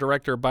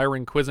writer-director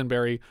Byron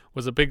Quisenberry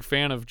was a big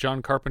fan of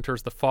John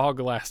Carpenter's The Fog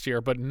last year,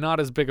 but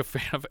not as big a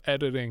fan of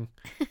editing.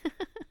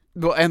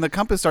 Well, and the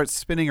compass starts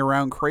spinning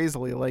around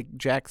crazily like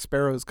Jack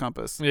Sparrow's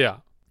compass. Yeah.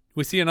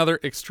 We see another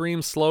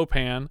extreme slow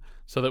pan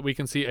so that we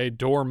can see a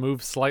door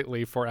move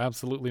slightly for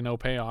absolutely no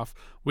payoff.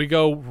 We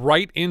go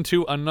right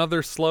into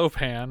another slow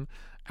pan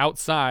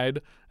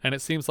outside, and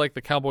it seems like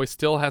the cowboy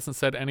still hasn't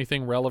said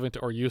anything relevant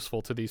or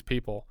useful to these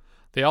people.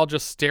 They all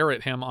just stare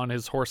at him on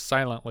his horse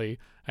silently,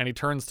 and he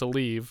turns to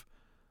leave,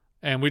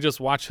 and we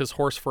just watch his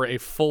horse for a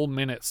full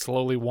minute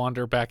slowly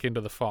wander back into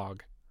the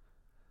fog.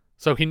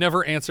 So he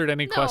never answered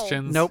any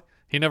questions. Nope.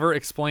 He never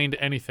explained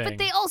anything. But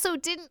they also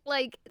didn't,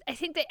 like, I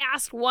think they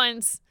asked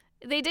once.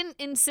 They didn't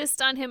insist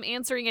on him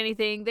answering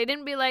anything. They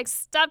didn't be like,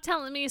 stop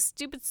telling me a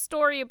stupid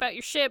story about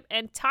your ship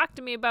and talk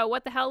to me about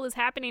what the hell is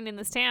happening in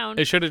this town.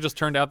 It should have just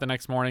turned out the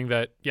next morning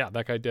that, yeah,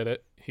 that guy did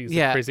it. He's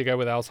a crazy guy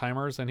with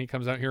Alzheimer's, and he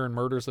comes out here and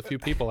murders a few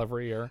people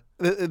every year.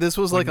 This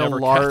was like a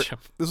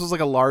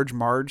large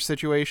Marge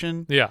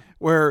situation. Yeah.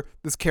 Where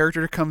this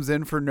character comes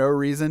in for no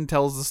reason,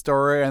 tells the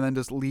story, and then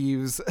just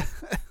leaves.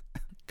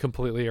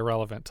 Completely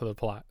irrelevant to the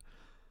plot.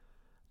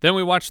 Then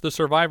we watch the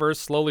survivors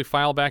slowly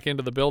file back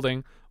into the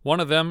building. One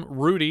of them,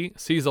 Rudy,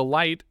 sees a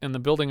light in the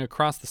building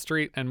across the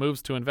street and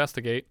moves to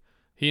investigate.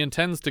 He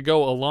intends to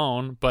go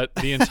alone, but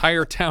the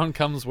entire town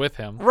comes with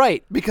him.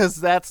 Right, because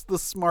that's the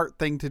smart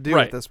thing to do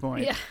at this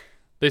point. Yeah.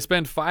 They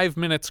spend 5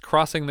 minutes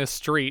crossing this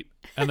street,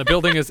 and the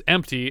building is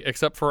empty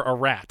except for a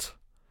rat.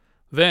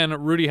 Then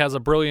Rudy has a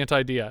brilliant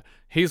idea.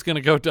 He's going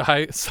to go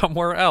die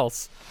somewhere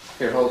else.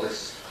 Here, hold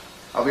this.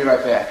 I'll be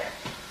right back.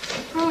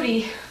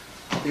 Rudy.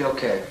 I'll be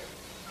okay.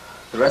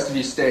 The rest of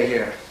you stay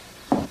here.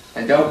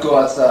 And don't go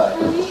outside.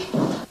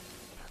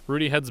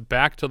 Rudy heads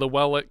back to the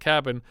well-lit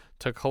cabin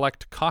to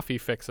collect coffee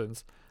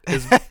fixins.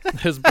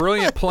 His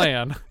brilliant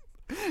plan...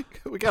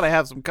 We gotta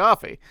have some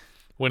coffee.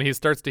 When he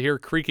starts to hear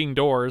creaking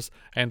doors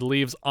and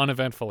leaves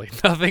uneventfully.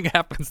 Nothing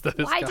happens to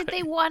this guy. Why did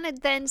they want to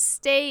then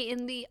stay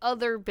in the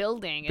other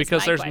building?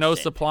 Because there's no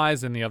question.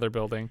 supplies in the other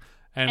building.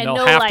 And they'll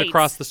no have lights. to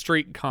cross the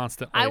street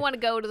constantly. I want to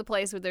go to the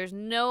place where there's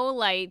no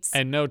lights.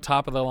 And no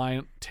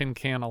top-of-the-line tin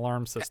can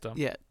alarm system.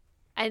 Yeah.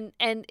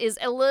 And is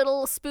a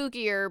little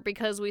spookier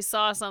because we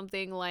saw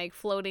something like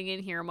floating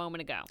in here a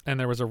moment ago. And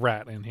there was a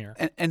rat in here.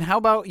 And how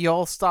about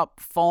y'all stop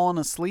falling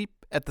asleep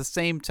at the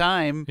same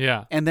time?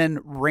 Yeah. And then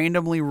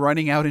randomly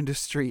running out into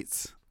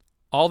streets.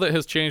 All that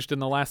has changed in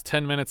the last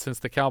 10 minutes since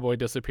the cowboy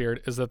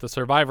disappeared is that the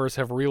survivors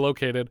have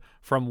relocated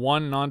from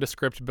one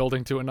nondescript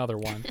building to another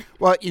one.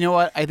 Well, you know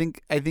what? I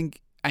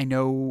think I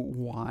know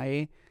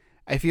why.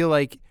 I feel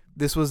like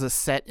this was a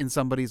set in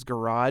somebody's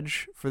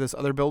garage for this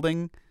other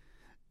building.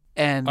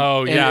 And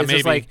it's maybe.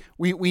 Just like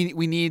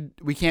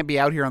we can't be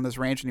out here on this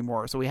ranch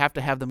anymore, so we have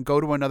to have them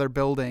go to another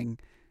building.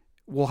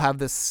 We'll have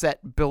this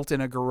set built in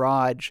a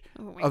garage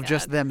of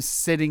just them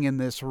sitting in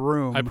this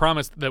room. I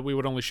promised that we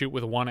would only shoot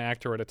with one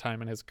actor at a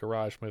time in his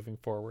garage moving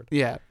forward.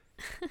 Yeah.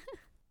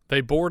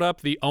 They board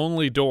up the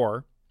only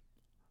door.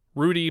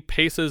 Rudy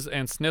paces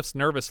and sniffs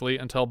nervously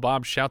until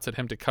Bob shouts at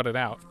him to cut it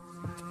out.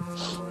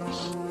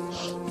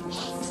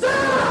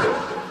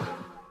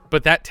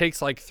 But that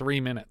takes like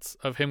 3 minutes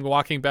of him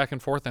walking back and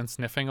forth and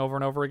sniffing over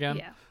and over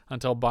again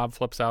until Bob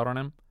flips out on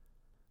him.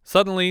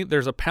 Suddenly,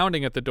 there's a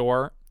pounding at the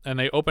door, and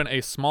they open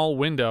a small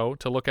window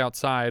to look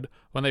outside.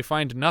 When they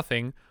find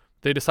nothing,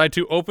 they decide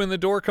to open the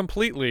door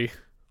completely.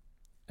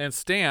 and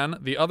Stan,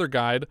 the other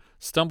guide,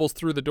 stumbles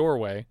through the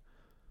doorway.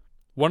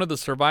 One of the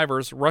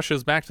survivors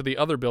rushes back to the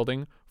other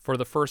building for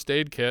the first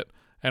aid kit,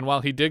 and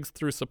while he digs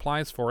through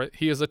supplies for it,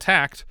 he is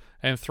attacked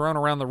and thrown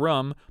around the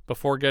room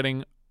before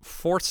getting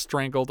force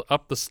strangled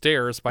up the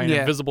stairs by an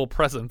invisible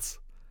presence.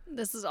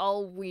 This is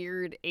all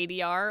weird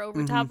ADR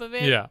over top of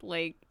it. Yeah.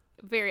 Like,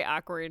 very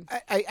awkward.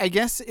 I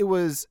guess it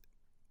was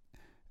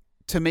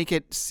to make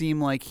it seem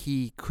like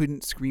he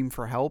couldn't scream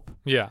for help.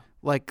 Yeah.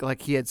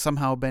 Like he had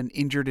somehow been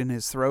injured in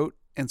his throat,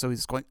 and so he's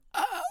just going,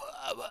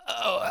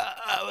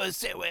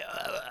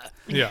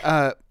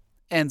 yeah.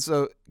 And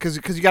so,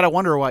 because you got to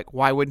wonder, like,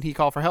 why wouldn't he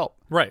call for help?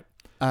 Right.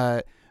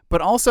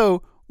 But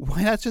also,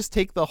 why not just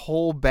take the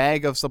whole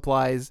bag of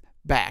supplies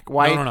back?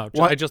 Why? No.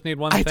 Why, I just need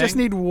one thing. I just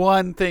need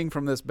one thing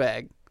from this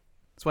bag.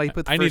 That's why you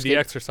put the I first need the aid.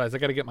 exercise. I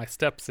got to get my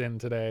steps in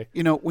today.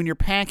 You know, when you're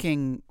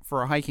packing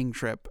for a hiking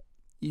trip,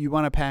 you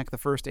want to pack the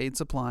first aid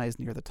supplies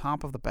near the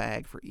top of the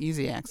bag for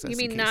easy access. You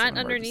mean in case of not an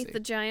underneath emergency. the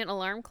giant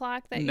alarm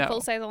clock that No.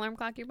 full-size alarm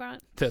clock you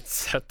brought? That's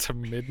set to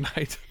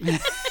midnight.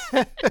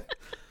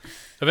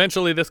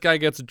 Eventually, this guy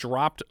gets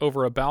dropped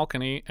over a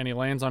balcony, and he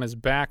lands on his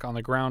back on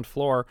the ground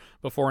floor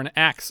before an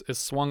axe is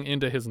swung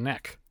into his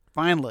neck.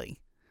 Finally.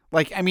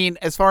 Like, I mean,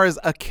 as far as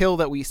a kill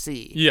that we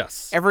see.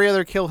 Yes. Every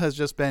other kill has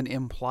just been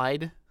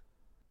implied.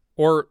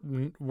 Or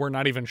we're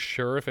not even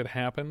sure if it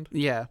happened.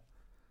 Yeah.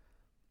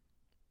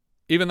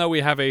 Even though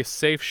we have a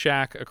safe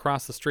shack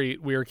across the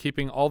street, we are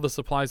keeping all the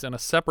supplies in a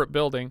separate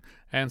building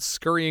and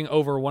scurrying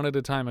over one at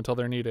a time until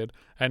they're needed.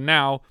 And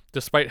now,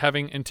 despite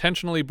having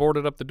intentionally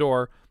boarded up the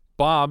door,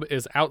 Bob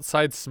is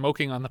outside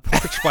smoking on the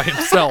porch by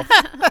himself.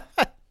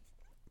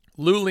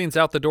 Lou leans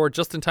out the door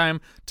just in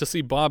time to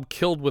see Bob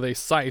killed with a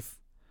scythe.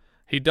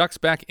 He ducks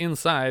back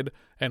inside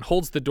and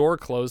holds the door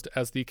closed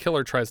as the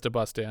killer tries to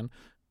bust in.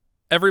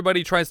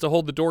 Everybody tries to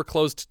hold the door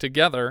closed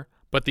together,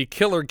 but the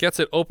killer gets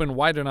it open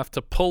wide enough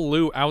to pull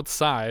Lou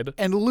outside.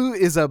 And Lou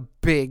is a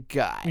big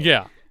guy.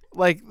 Yeah.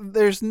 Like,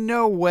 there's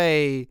no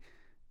way.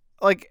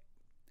 Like,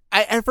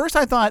 at first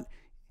I thought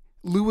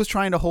Lou was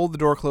trying to hold the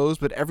door closed,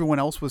 but everyone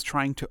else was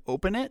trying to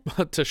open it.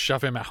 To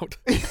shove him out.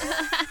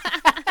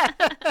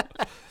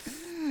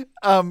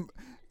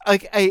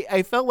 Like,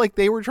 I felt like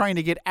they were trying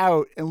to get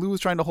out and Lou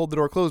was trying to hold the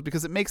door closed,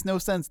 because it makes no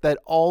sense that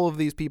all of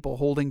these people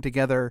holding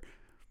together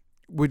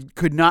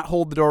could not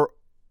hold the door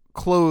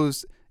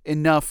closed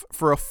enough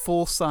for a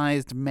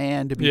full-sized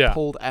man to be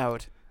pulled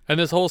out. And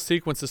this whole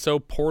sequence is so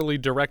poorly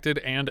directed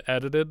and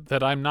edited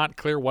that I'm not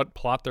clear what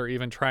plot they're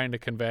even trying to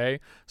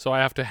convey, so I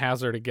have to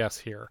hazard a guess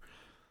here.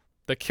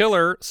 The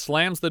killer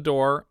slams the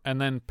door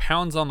and then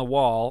pounds on the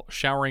wall,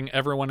 showering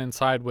everyone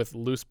inside with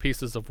loose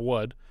pieces of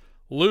wood.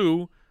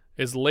 Lou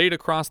is laid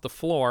across the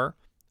floor,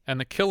 and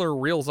the killer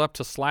reels up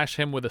to slash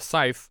him with a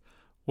scythe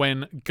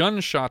when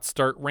gunshots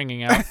start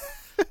ringing out.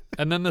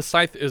 And then the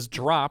scythe is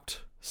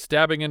dropped,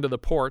 stabbing into the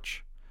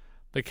porch.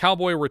 The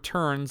cowboy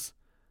returns,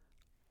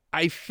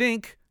 I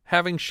think,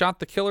 having shot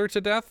the killer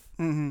to death.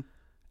 Mm-hmm.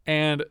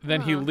 And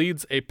then he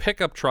leads a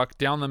pickup truck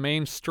down the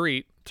main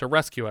street to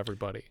rescue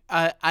everybody.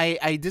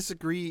 I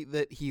disagree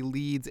that he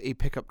leads a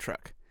pickup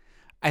truck.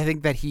 I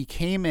think that he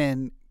came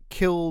in,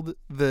 killed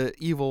the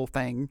evil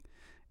thing,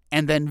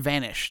 and then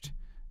vanished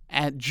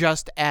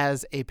just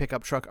as a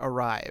pickup truck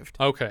arrived.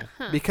 Okay.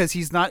 Because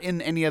he's not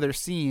in any other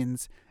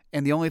scenes,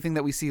 and the only thing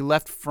that we see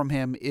left from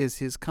him is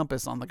his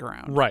compass on the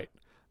ground. Right.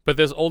 But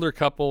this older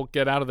couple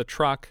get out of the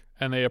truck,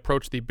 and they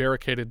approach the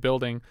barricaded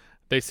building.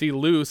 They see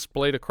Lou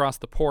splayed across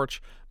the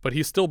porch, but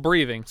he's still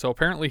breathing, so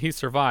apparently he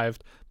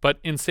survived. But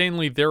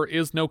insanely, there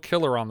is no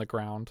killer on the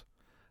ground.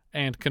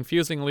 And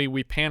confusingly,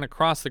 we pan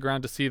across the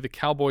ground to see the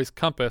cowboy's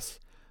compass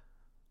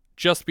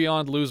just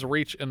beyond Lou's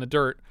reach in the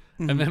dirt.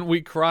 Mm-hmm. And then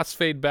we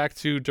crossfade back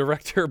to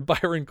director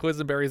Byron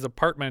Quisenberry's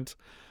apartment,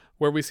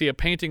 where we see a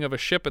painting of a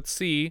ship at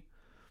sea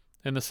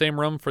in the same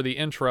room for the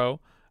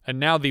intro. And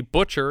now the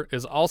butcher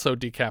is also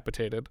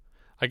decapitated.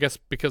 I guess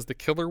because the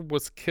killer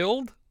was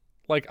killed?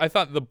 Like, I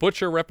thought the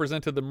butcher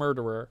represented the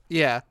murderer.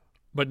 Yeah.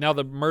 But now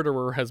the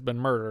murderer has been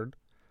murdered.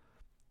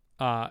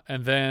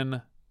 And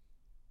then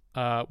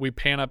we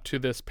pan up to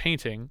this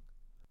painting.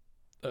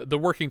 The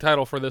working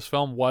title for this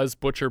film was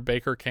Butcher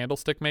Baker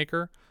Candlestick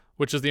Maker,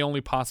 which is the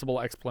only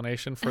possible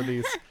explanation for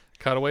these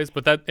cutaways.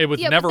 But that it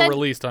was never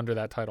released under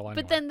that title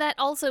anyway. But then that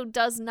also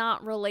does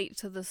not relate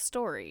to the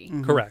story.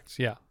 Mm-hmm. Correct,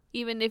 yeah.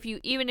 Even if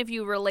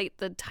you relate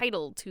the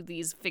title to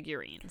these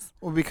figurines.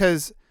 Well,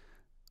 because,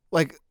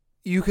 like,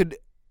 you could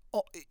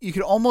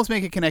almost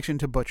make a connection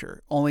to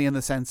Butcher, only in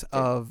the sense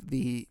of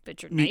the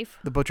butcher knife.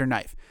 The butcher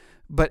knife.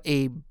 But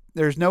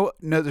there's no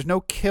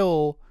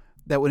kill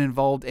that would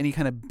involve any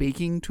kind of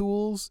baking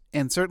tools,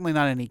 and certainly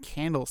not any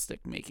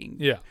candlestick making.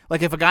 Yeah.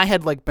 Like if a guy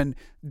had been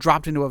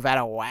dropped into a vat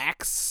of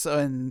wax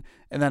and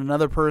then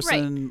another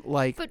person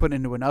put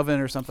into an oven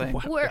or something.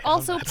 We're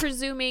also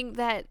presuming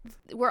that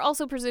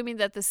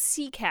the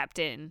sea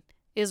captain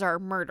is our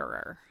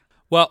murderer.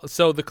 Well,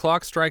 so the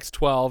clock strikes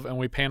 12 and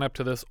we pan up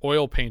to this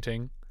oil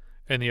painting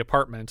in the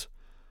apartment,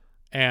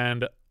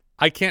 and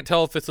I can't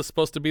tell if this is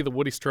supposed to be the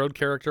Woody Strode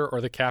character or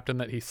the captain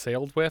that he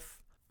sailed with.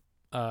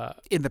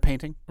 in the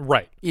painting.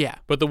 Right. Yeah.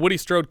 But the Woody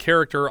Strode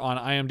character on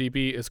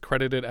IMDb is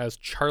credited as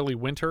Charlie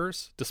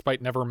Winters,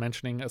 despite never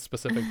mentioning a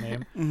specific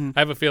name. Mm-hmm. I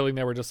have a feeling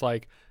they were just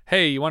like,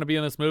 hey, you want to be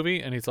in this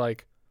movie? And he's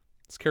like,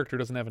 this character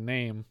doesn't have a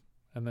name.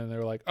 And then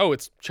they're like, oh,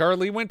 it's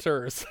Charlie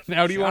Winters.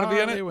 Now do you want to be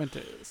in it? Charlie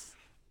Winters.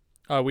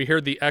 We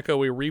heard the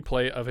echoey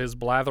replay of his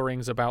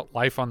blatherings about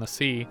life on the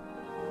sea.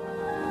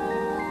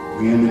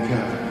 We in the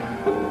cabin.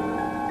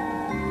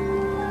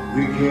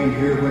 We came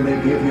here when they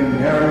gave him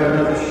Mary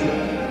another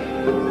ship.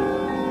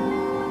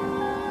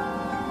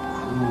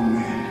 Cool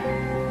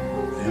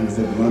men, them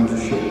that run the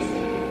ships.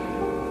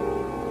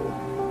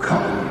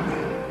 Common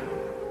men.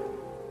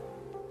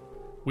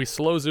 We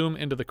slow zoom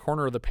into the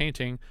corner of the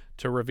painting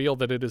to reveal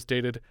that it is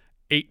dated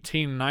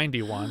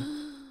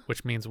 1891,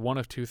 which means one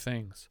of two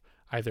things.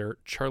 Either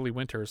Charlie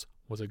Winters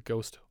was a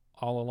ghost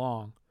all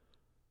along,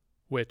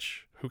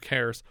 which, who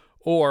cares,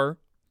 or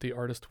the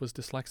artist was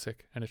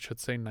dyslexic and it should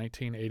say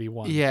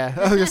 1981. Yeah,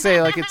 I was going to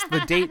say, like, it's the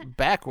date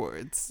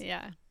backwards.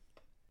 Yeah.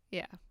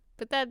 Yeah.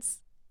 But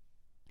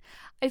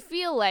I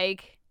feel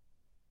like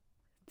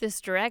this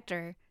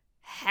director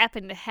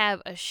happened to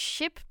have a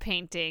ship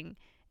painting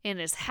in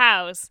his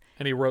house.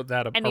 And he wrote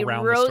that and around he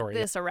wrote the story.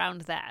 This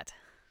around that.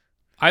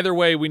 Either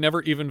way, we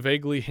never even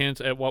vaguely hint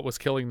at what was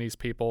killing these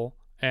people.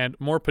 And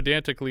more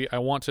pedantically, I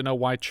want to know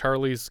why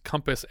Charlie's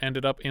compass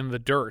ended up in the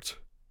dirt.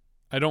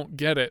 I don't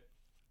get it.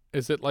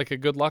 Is it like a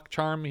good luck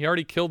charm? He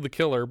already killed the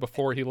killer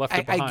before he left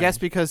it behind. I guess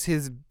because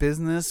his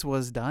business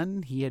was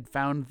done. He had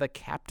found the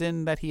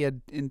captain that he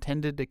had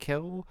intended to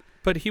kill.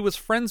 But he was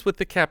friends with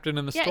the captain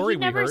in the story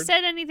we heard. He never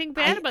said anything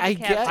bad about the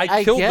captain.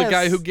 I killed the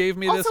guy who gave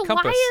me this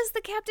compass. Also, why is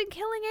the captain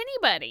killing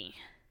anybody?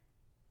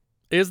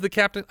 Is the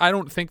captain? I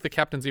don't think the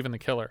captain's even the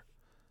killer.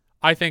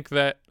 I think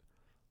that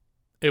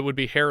it would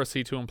be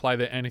heresy to imply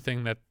that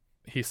anything that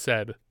he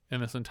said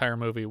in this entire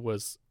movie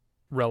was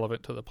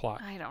relevant to the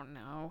plot. I don't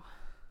know.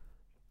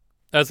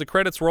 As the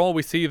credits roll,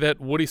 we see that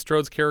Woody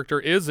Strode's character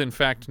is in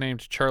fact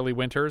named Charlie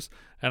Winters,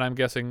 and I'm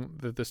guessing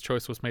that this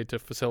choice was made to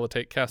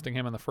facilitate casting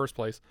him in the first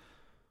place.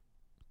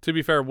 To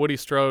be fair, Woody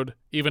Strode,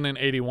 even in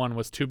 81,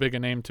 was too big a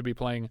name to be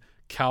playing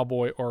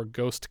cowboy or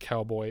ghost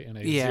cowboy in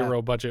a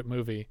zero-budget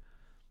movie.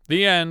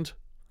 The end.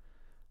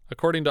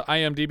 According to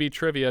IMDb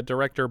trivia,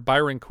 director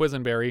Byron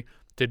Quisenberry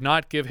did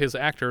not give his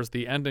actors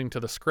the ending to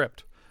the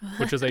script,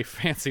 which is a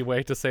fancy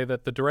way to say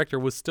that the director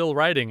was still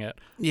writing it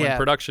when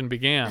production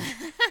began.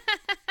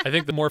 I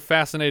think the more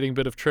fascinating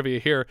bit of trivia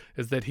here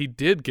is that he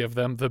did give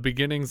them the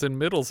beginnings and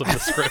middles of the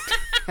script.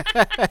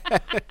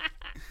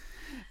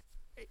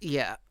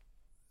 Yeah.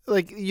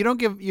 Like you don't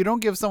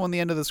give someone the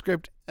end of the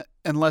script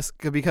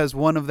because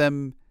one of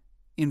them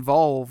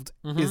involved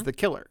is the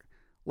killer.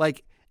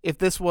 Like if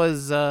this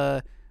was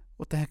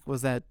what the heck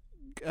was that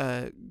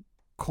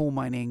coal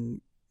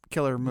mining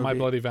killer movie? My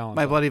Bloody Valentine.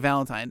 My Bloody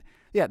Valentine.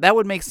 Yeah, that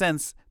would make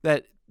sense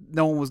that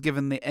no one was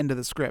given the end of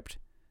the script.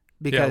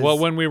 Because, well,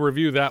 when we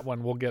review that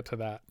one, we'll get to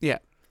that. Yeah.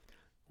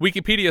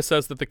 Wikipedia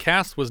says that the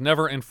cast was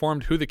never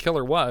informed who the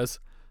killer was,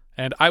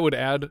 and I would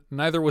add,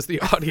 neither was the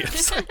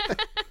audience.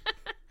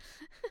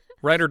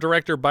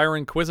 Writer-director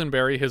Byron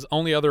Quisenberry, his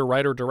only other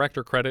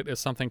writer-director credit is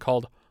something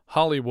called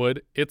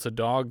Hollywood, It's a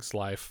Dog's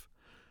Life.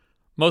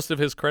 Most of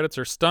his credits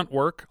are stunt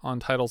work on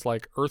titles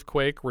like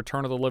Earthquake,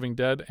 Return of the Living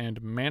Dead,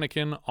 and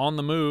Mannequin on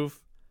the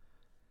Move.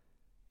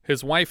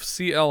 His wife,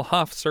 C.L.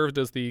 Huff, served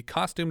as the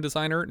costume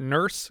designer,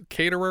 nurse,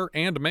 caterer,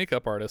 and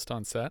makeup artist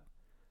on set.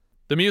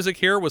 The music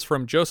here was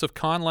from Joseph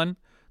Conlon.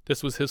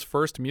 This was his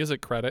first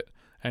music credit,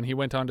 and he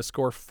went on to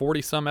score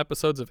 40-some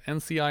episodes of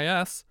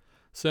NCIS.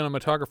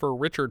 Cinematographer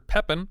Richard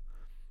Pepin.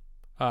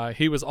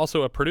 He was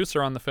also a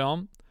producer on the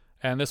film,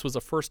 and this was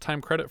a first-time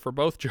credit for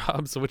both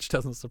jobs, which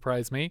doesn't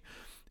surprise me.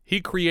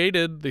 He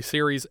created the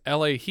series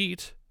L.A.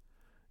 Heat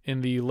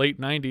in the late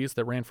 90s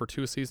that ran for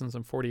 2 seasons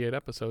and 48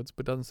 episodes,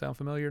 but doesn't sound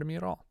familiar to me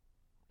at all.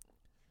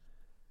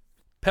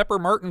 Pepper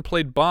Martin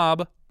played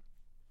Bob.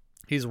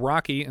 He's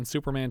Rocky in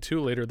Superman 2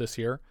 later this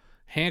year.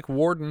 Hank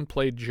Warden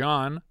played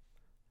John.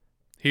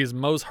 He's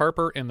Mose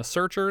Harper in The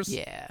Searchers.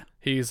 Yeah.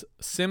 He's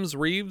Sims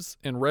Reeves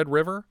in Red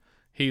River.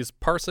 He's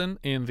Parson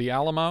in The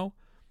Alamo.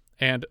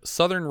 And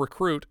Southern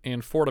Recruit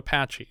in Fort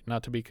Apache,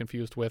 not to be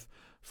confused with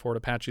Fort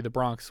Apache, the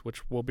Bronx,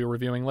 which we'll be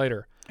reviewing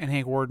later. And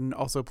Hank Warden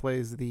also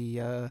plays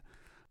the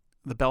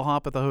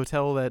bellhop at the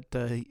hotel that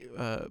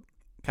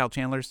Kyle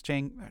Chandler's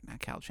staying. Not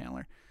Kyle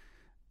Chandler.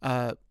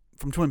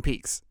 From Twin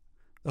Peaks.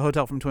 The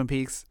hotel from Twin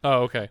Peaks.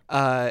 Oh, okay.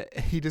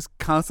 He just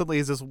constantly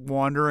is just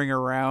wandering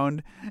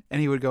around,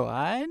 and he would go,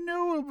 I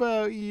know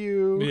about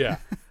you. Yeah.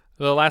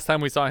 The last time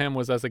we saw him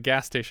was as a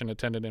gas station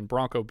attendant in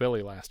Bronco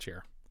Billy last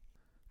year.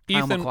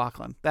 Kyle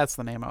MacLachlan. That's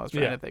the name I was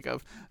trying to think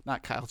of,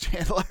 not Kyle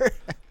Chandler.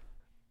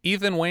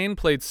 Ethan Wayne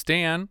played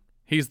Stan.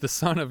 He's the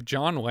son of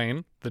John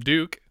Wayne, the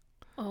Duke.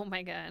 Oh,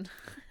 my God.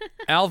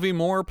 Alvy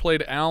Moore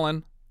played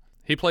Alan.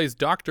 He plays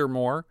Dr.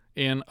 Moore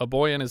in A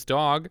Boy and His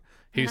Dog.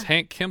 He's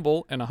Hank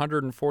Kimball in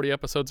 140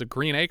 episodes of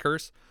Green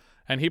Acres.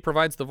 And he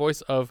provides the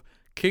voice of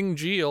King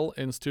Geal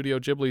in Studio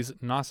Ghibli's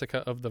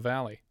Nausicaa of the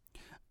Valley.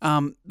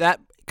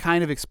 That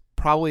kind of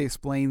probably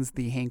explains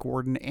the Hank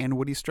Warden and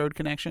Woody Strode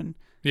connection.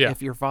 Yeah.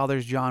 If your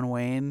father's John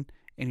Wayne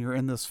and you're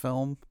in this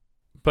film.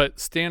 But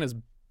Stan is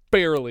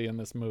barely in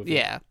this movie.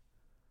 Yeah.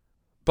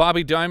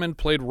 Bobby Diamond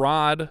played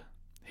Rod.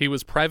 He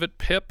was Private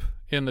Pip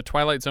in the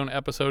Twilight Zone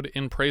episode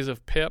In Praise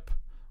of Pip,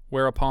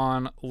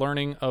 whereupon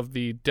learning of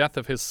the death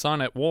of his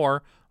son at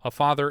war, a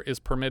father is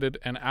permitted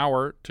an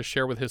hour to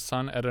share with his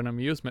son at an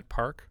amusement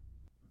park.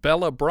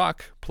 Bella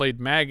Bruck played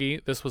Maggie.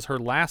 This was her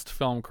last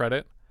film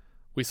credit.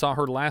 We saw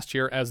her last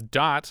year as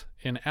Dot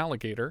in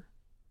Alligator.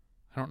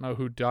 I don't know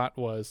who Dot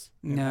was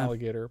in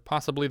Alligator.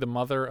 Possibly the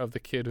mother of the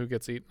kid who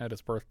gets eaten at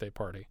his birthday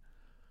party.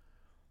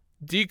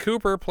 Dee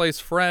Cooper plays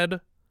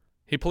Fred.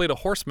 He played a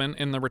horseman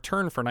in The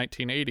Return for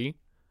 1980,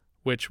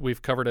 which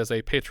we've covered as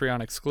a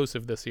Patreon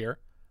exclusive this year.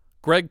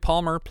 Greg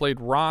Palmer played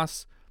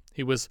Ross.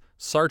 He was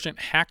Sergeant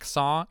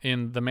Hacksaw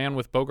in The Man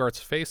with Bogart's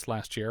Face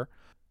last year.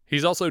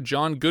 He's also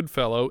John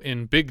Goodfellow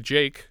in Big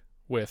Jake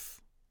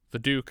with the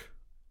Duke,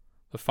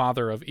 the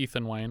father of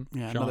Ethan Wayne.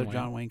 Yeah, John another Wayne.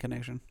 John Wayne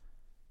connection.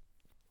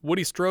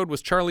 Woody Strode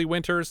was Charlie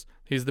Winters.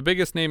 He's the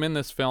biggest name in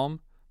this film.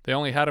 They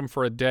only had him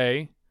for a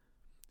day.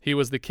 He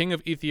was the king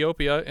of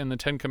Ethiopia in the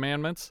Ten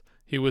Commandments.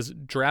 He was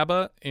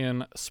Drabba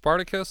in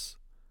Spartacus.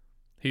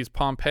 He's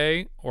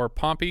Pompey or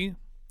Pompey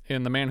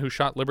in The Man Who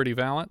Shot Liberty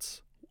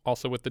Valance,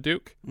 also with the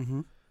Duke.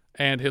 Mm-hmm.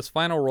 And his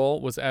final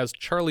role was as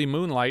Charlie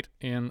Moonlight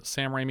in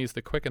Sam Raimi's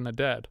The Quick and the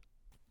Dead.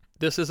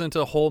 This isn't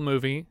a whole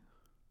movie.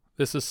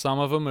 This is some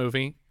of a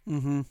movie.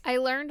 Mm-hmm. I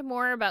learned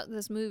more about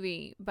this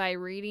movie by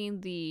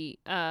reading the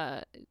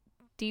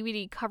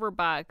DVD cover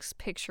box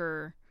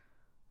picture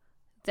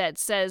that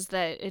says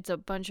that it's a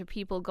bunch of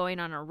people going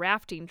on a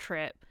rafting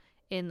trip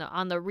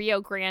on the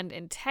Rio Grande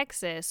in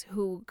Texas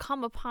who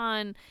come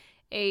upon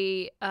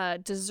a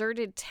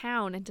deserted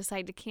town and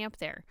decide to camp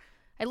there.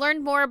 I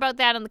learned more about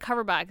that on the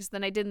cover box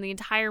than I did in the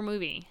entire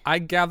movie. I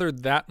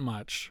gathered that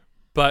much,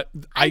 but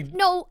I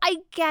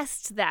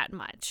guessed that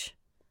much.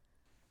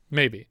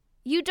 Maybe.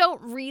 You don't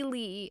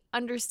really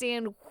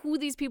understand who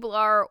these people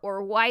are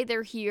or why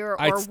they're here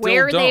or still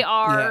where they don't.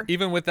 are. Yeah.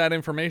 Even with that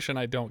information,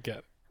 I don't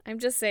get. I'm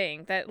just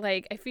saying that,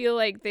 like, I feel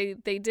like they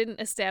didn't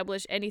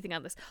establish anything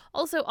on this.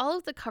 Also, all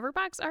of the cover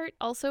box art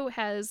also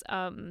has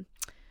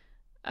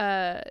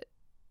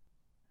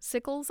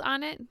sickles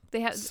on it. They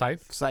have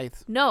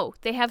Scythe. No,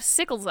 they have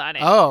sickles on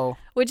it. Oh,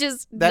 which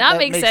is that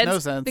makes no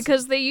sense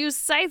because they use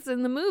scythes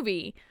in the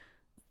movie.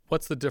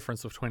 What's the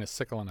difference between a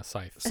sickle and a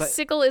scythe? A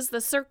sickle is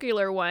the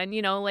circular one,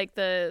 like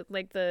the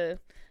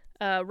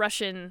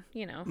Russian,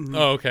 Mm-hmm.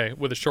 Oh, okay,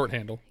 with a short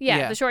handle.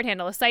 Yeah, the short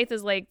handle. A scythe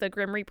is like the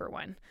Grim Reaper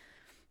one.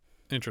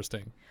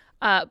 Interesting.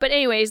 But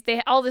anyways,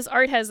 all this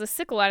art has a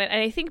sickle on it,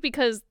 and I think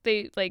because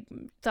they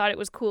thought it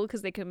was cool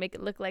because they could make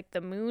it look like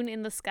the moon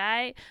in the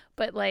sky,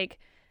 but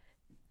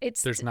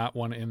there's not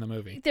one in the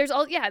movie. There's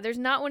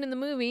not one in the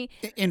movie.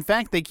 In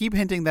fact, they keep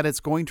hinting that it's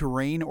going to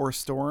rain or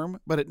storm,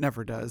 but it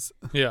never does.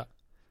 Yeah.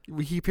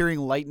 We keep hearing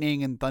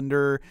lightning and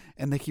thunder,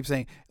 and they keep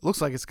saying, it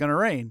looks like it's going to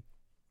rain.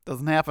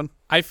 Doesn't happen.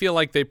 I feel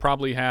like they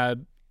probably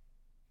had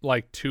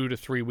 2 to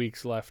 3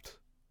 weeks left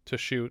to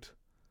shoot,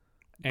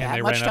 and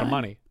they ran out of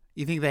money.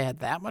 You think they had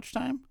that much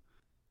time?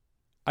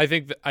 I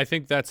think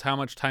that's how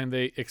much time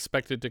they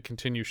expected to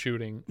continue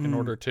shooting in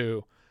order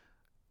to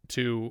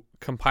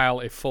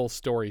compile a full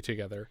story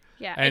together.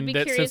 Yeah, and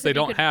that since they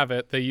don't have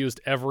it, they used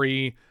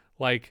every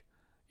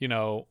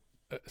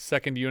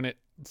second unit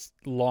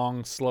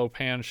long slow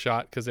pan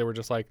shot because they were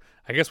just like,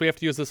 I guess we have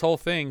to use this whole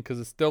thing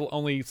because it's still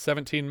only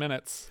 17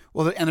 minutes.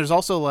 Well, and there's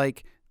also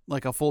like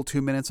a full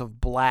 2 minutes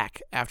of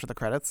black after the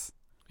credits.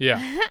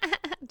 Yeah.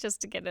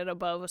 Just to get it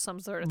above some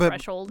sort of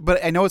threshold.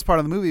 But I know it's part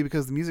of the movie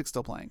because the music's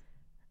still playing.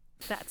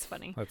 That's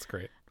funny. That's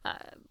great.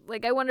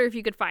 I wonder if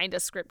you could find a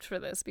script for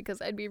this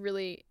because I'd be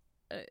really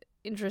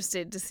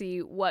interested to see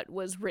what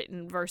was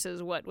written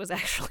versus what was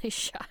actually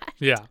shot.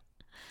 Yeah.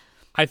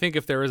 I think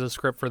if there is a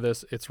script for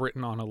this, it's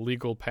written on a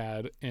legal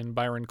pad in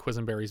Byron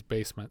Quisenberry's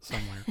basement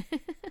somewhere.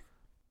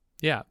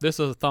 Yeah, this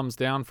is a thumbs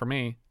down for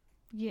me.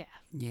 Yeah.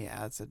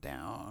 Yeah, that's a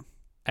down.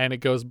 And it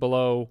goes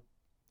below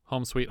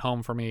Home Sweet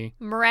Home for me.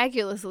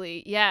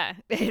 Miraculously, yeah.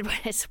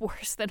 It's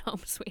worse than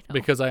Home Sweet Home.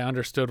 Because I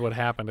understood what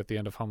happened at the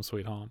end of Home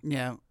Sweet Home.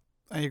 Yeah,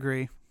 I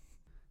agree.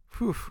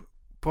 Whew.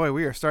 Boy,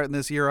 we are starting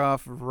this year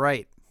off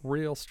right.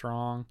 Real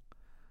strong.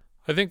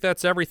 I think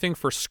that's everything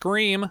for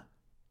Scream.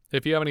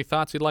 If you have any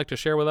thoughts you'd like to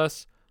share with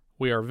us,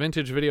 we are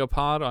Vintage Video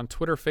Pod on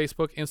Twitter,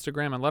 Facebook,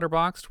 Instagram, and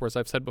Letterboxd, where, as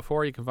I've said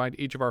before, you can find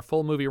each of our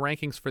full movie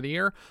rankings for the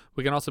year.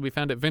 We can also be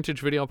found at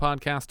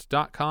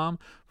vintagevideopodcast.com.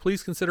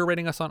 Please consider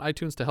rating us on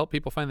iTunes to help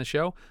people find the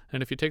show,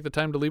 and if you take the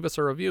time to leave us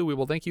a review, we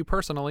will thank you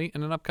personally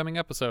in an upcoming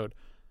episode.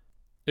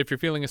 If you're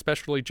feeling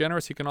especially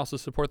generous, you can also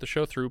support the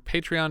show through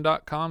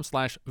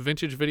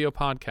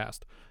patreon.com/vintagevideopodcast.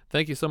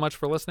 Thank you so much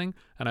for listening,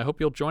 and I hope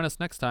you'll join us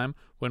next time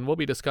when we'll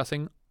be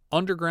discussing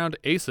Underground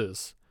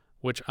Aces,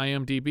 which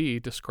IMDb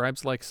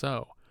describes like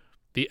so: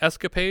 the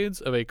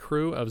escapades of a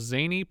crew of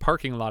zany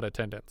parking lot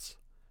attendants.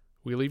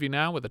 We leave you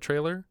now with a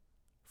trailer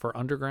for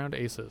Underground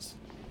Aces.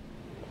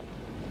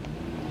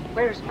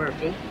 Where's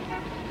Murphy?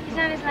 He's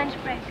on his lunch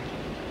break.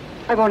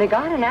 I've only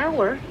got an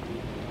hour.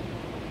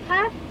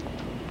 pot?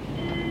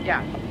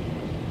 Yeah.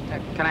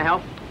 Can I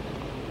help?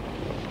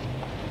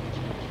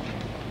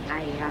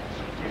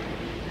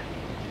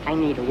 I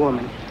need a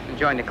woman.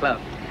 Join the club.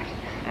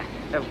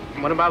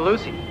 What about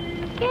Lucy?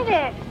 Get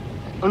it.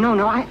 Oh,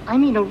 no, I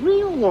mean a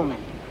real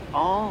woman.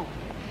 Oh.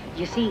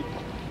 You see,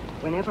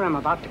 whenever I'm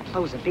about to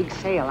close a big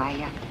sale,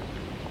 I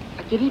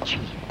get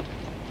itchy.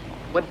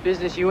 What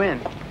business you in?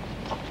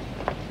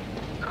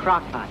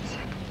 Crockpots.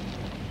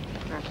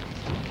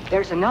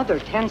 There's another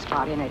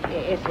 10-spot in it,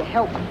 if you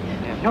help.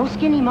 No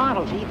skinny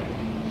models, either.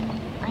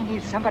 I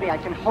need somebody I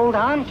can hold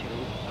on to.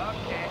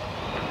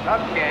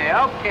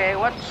 Okay,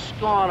 what's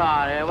going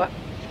on here? What?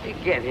 You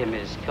get him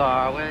his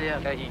car, will you?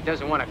 He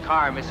doesn't want a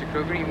car, Mr.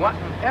 Kruger. He wants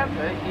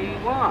whatever he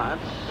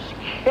wants.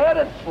 Get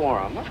it for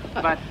him.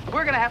 But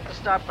we're going to have to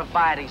start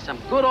providing some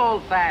good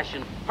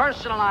old-fashioned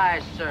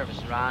personalized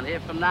service around here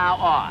from now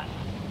on.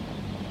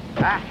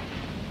 Ah.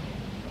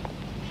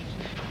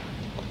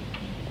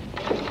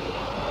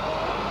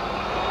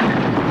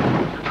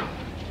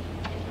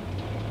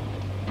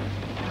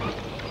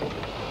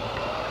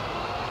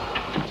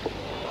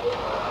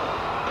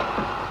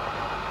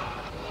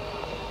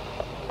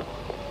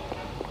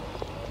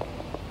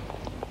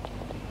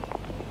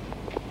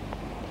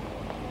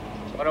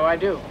 What do I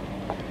do?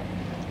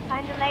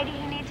 Find a lady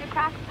who needs a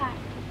crock pot.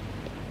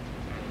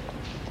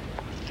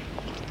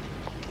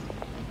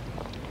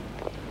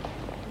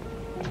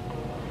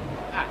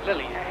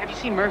 Lily, have you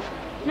seen Murphy?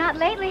 Not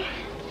lately.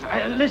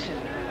 Listen,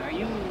 are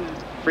you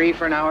free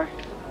for an hour?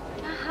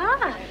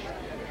 Uh-huh.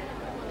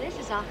 Well, this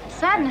is awful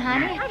sudden,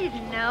 honey. I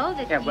didn't know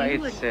that but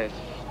it's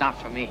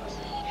not for me.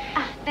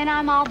 Then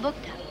I'm all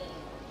booked up.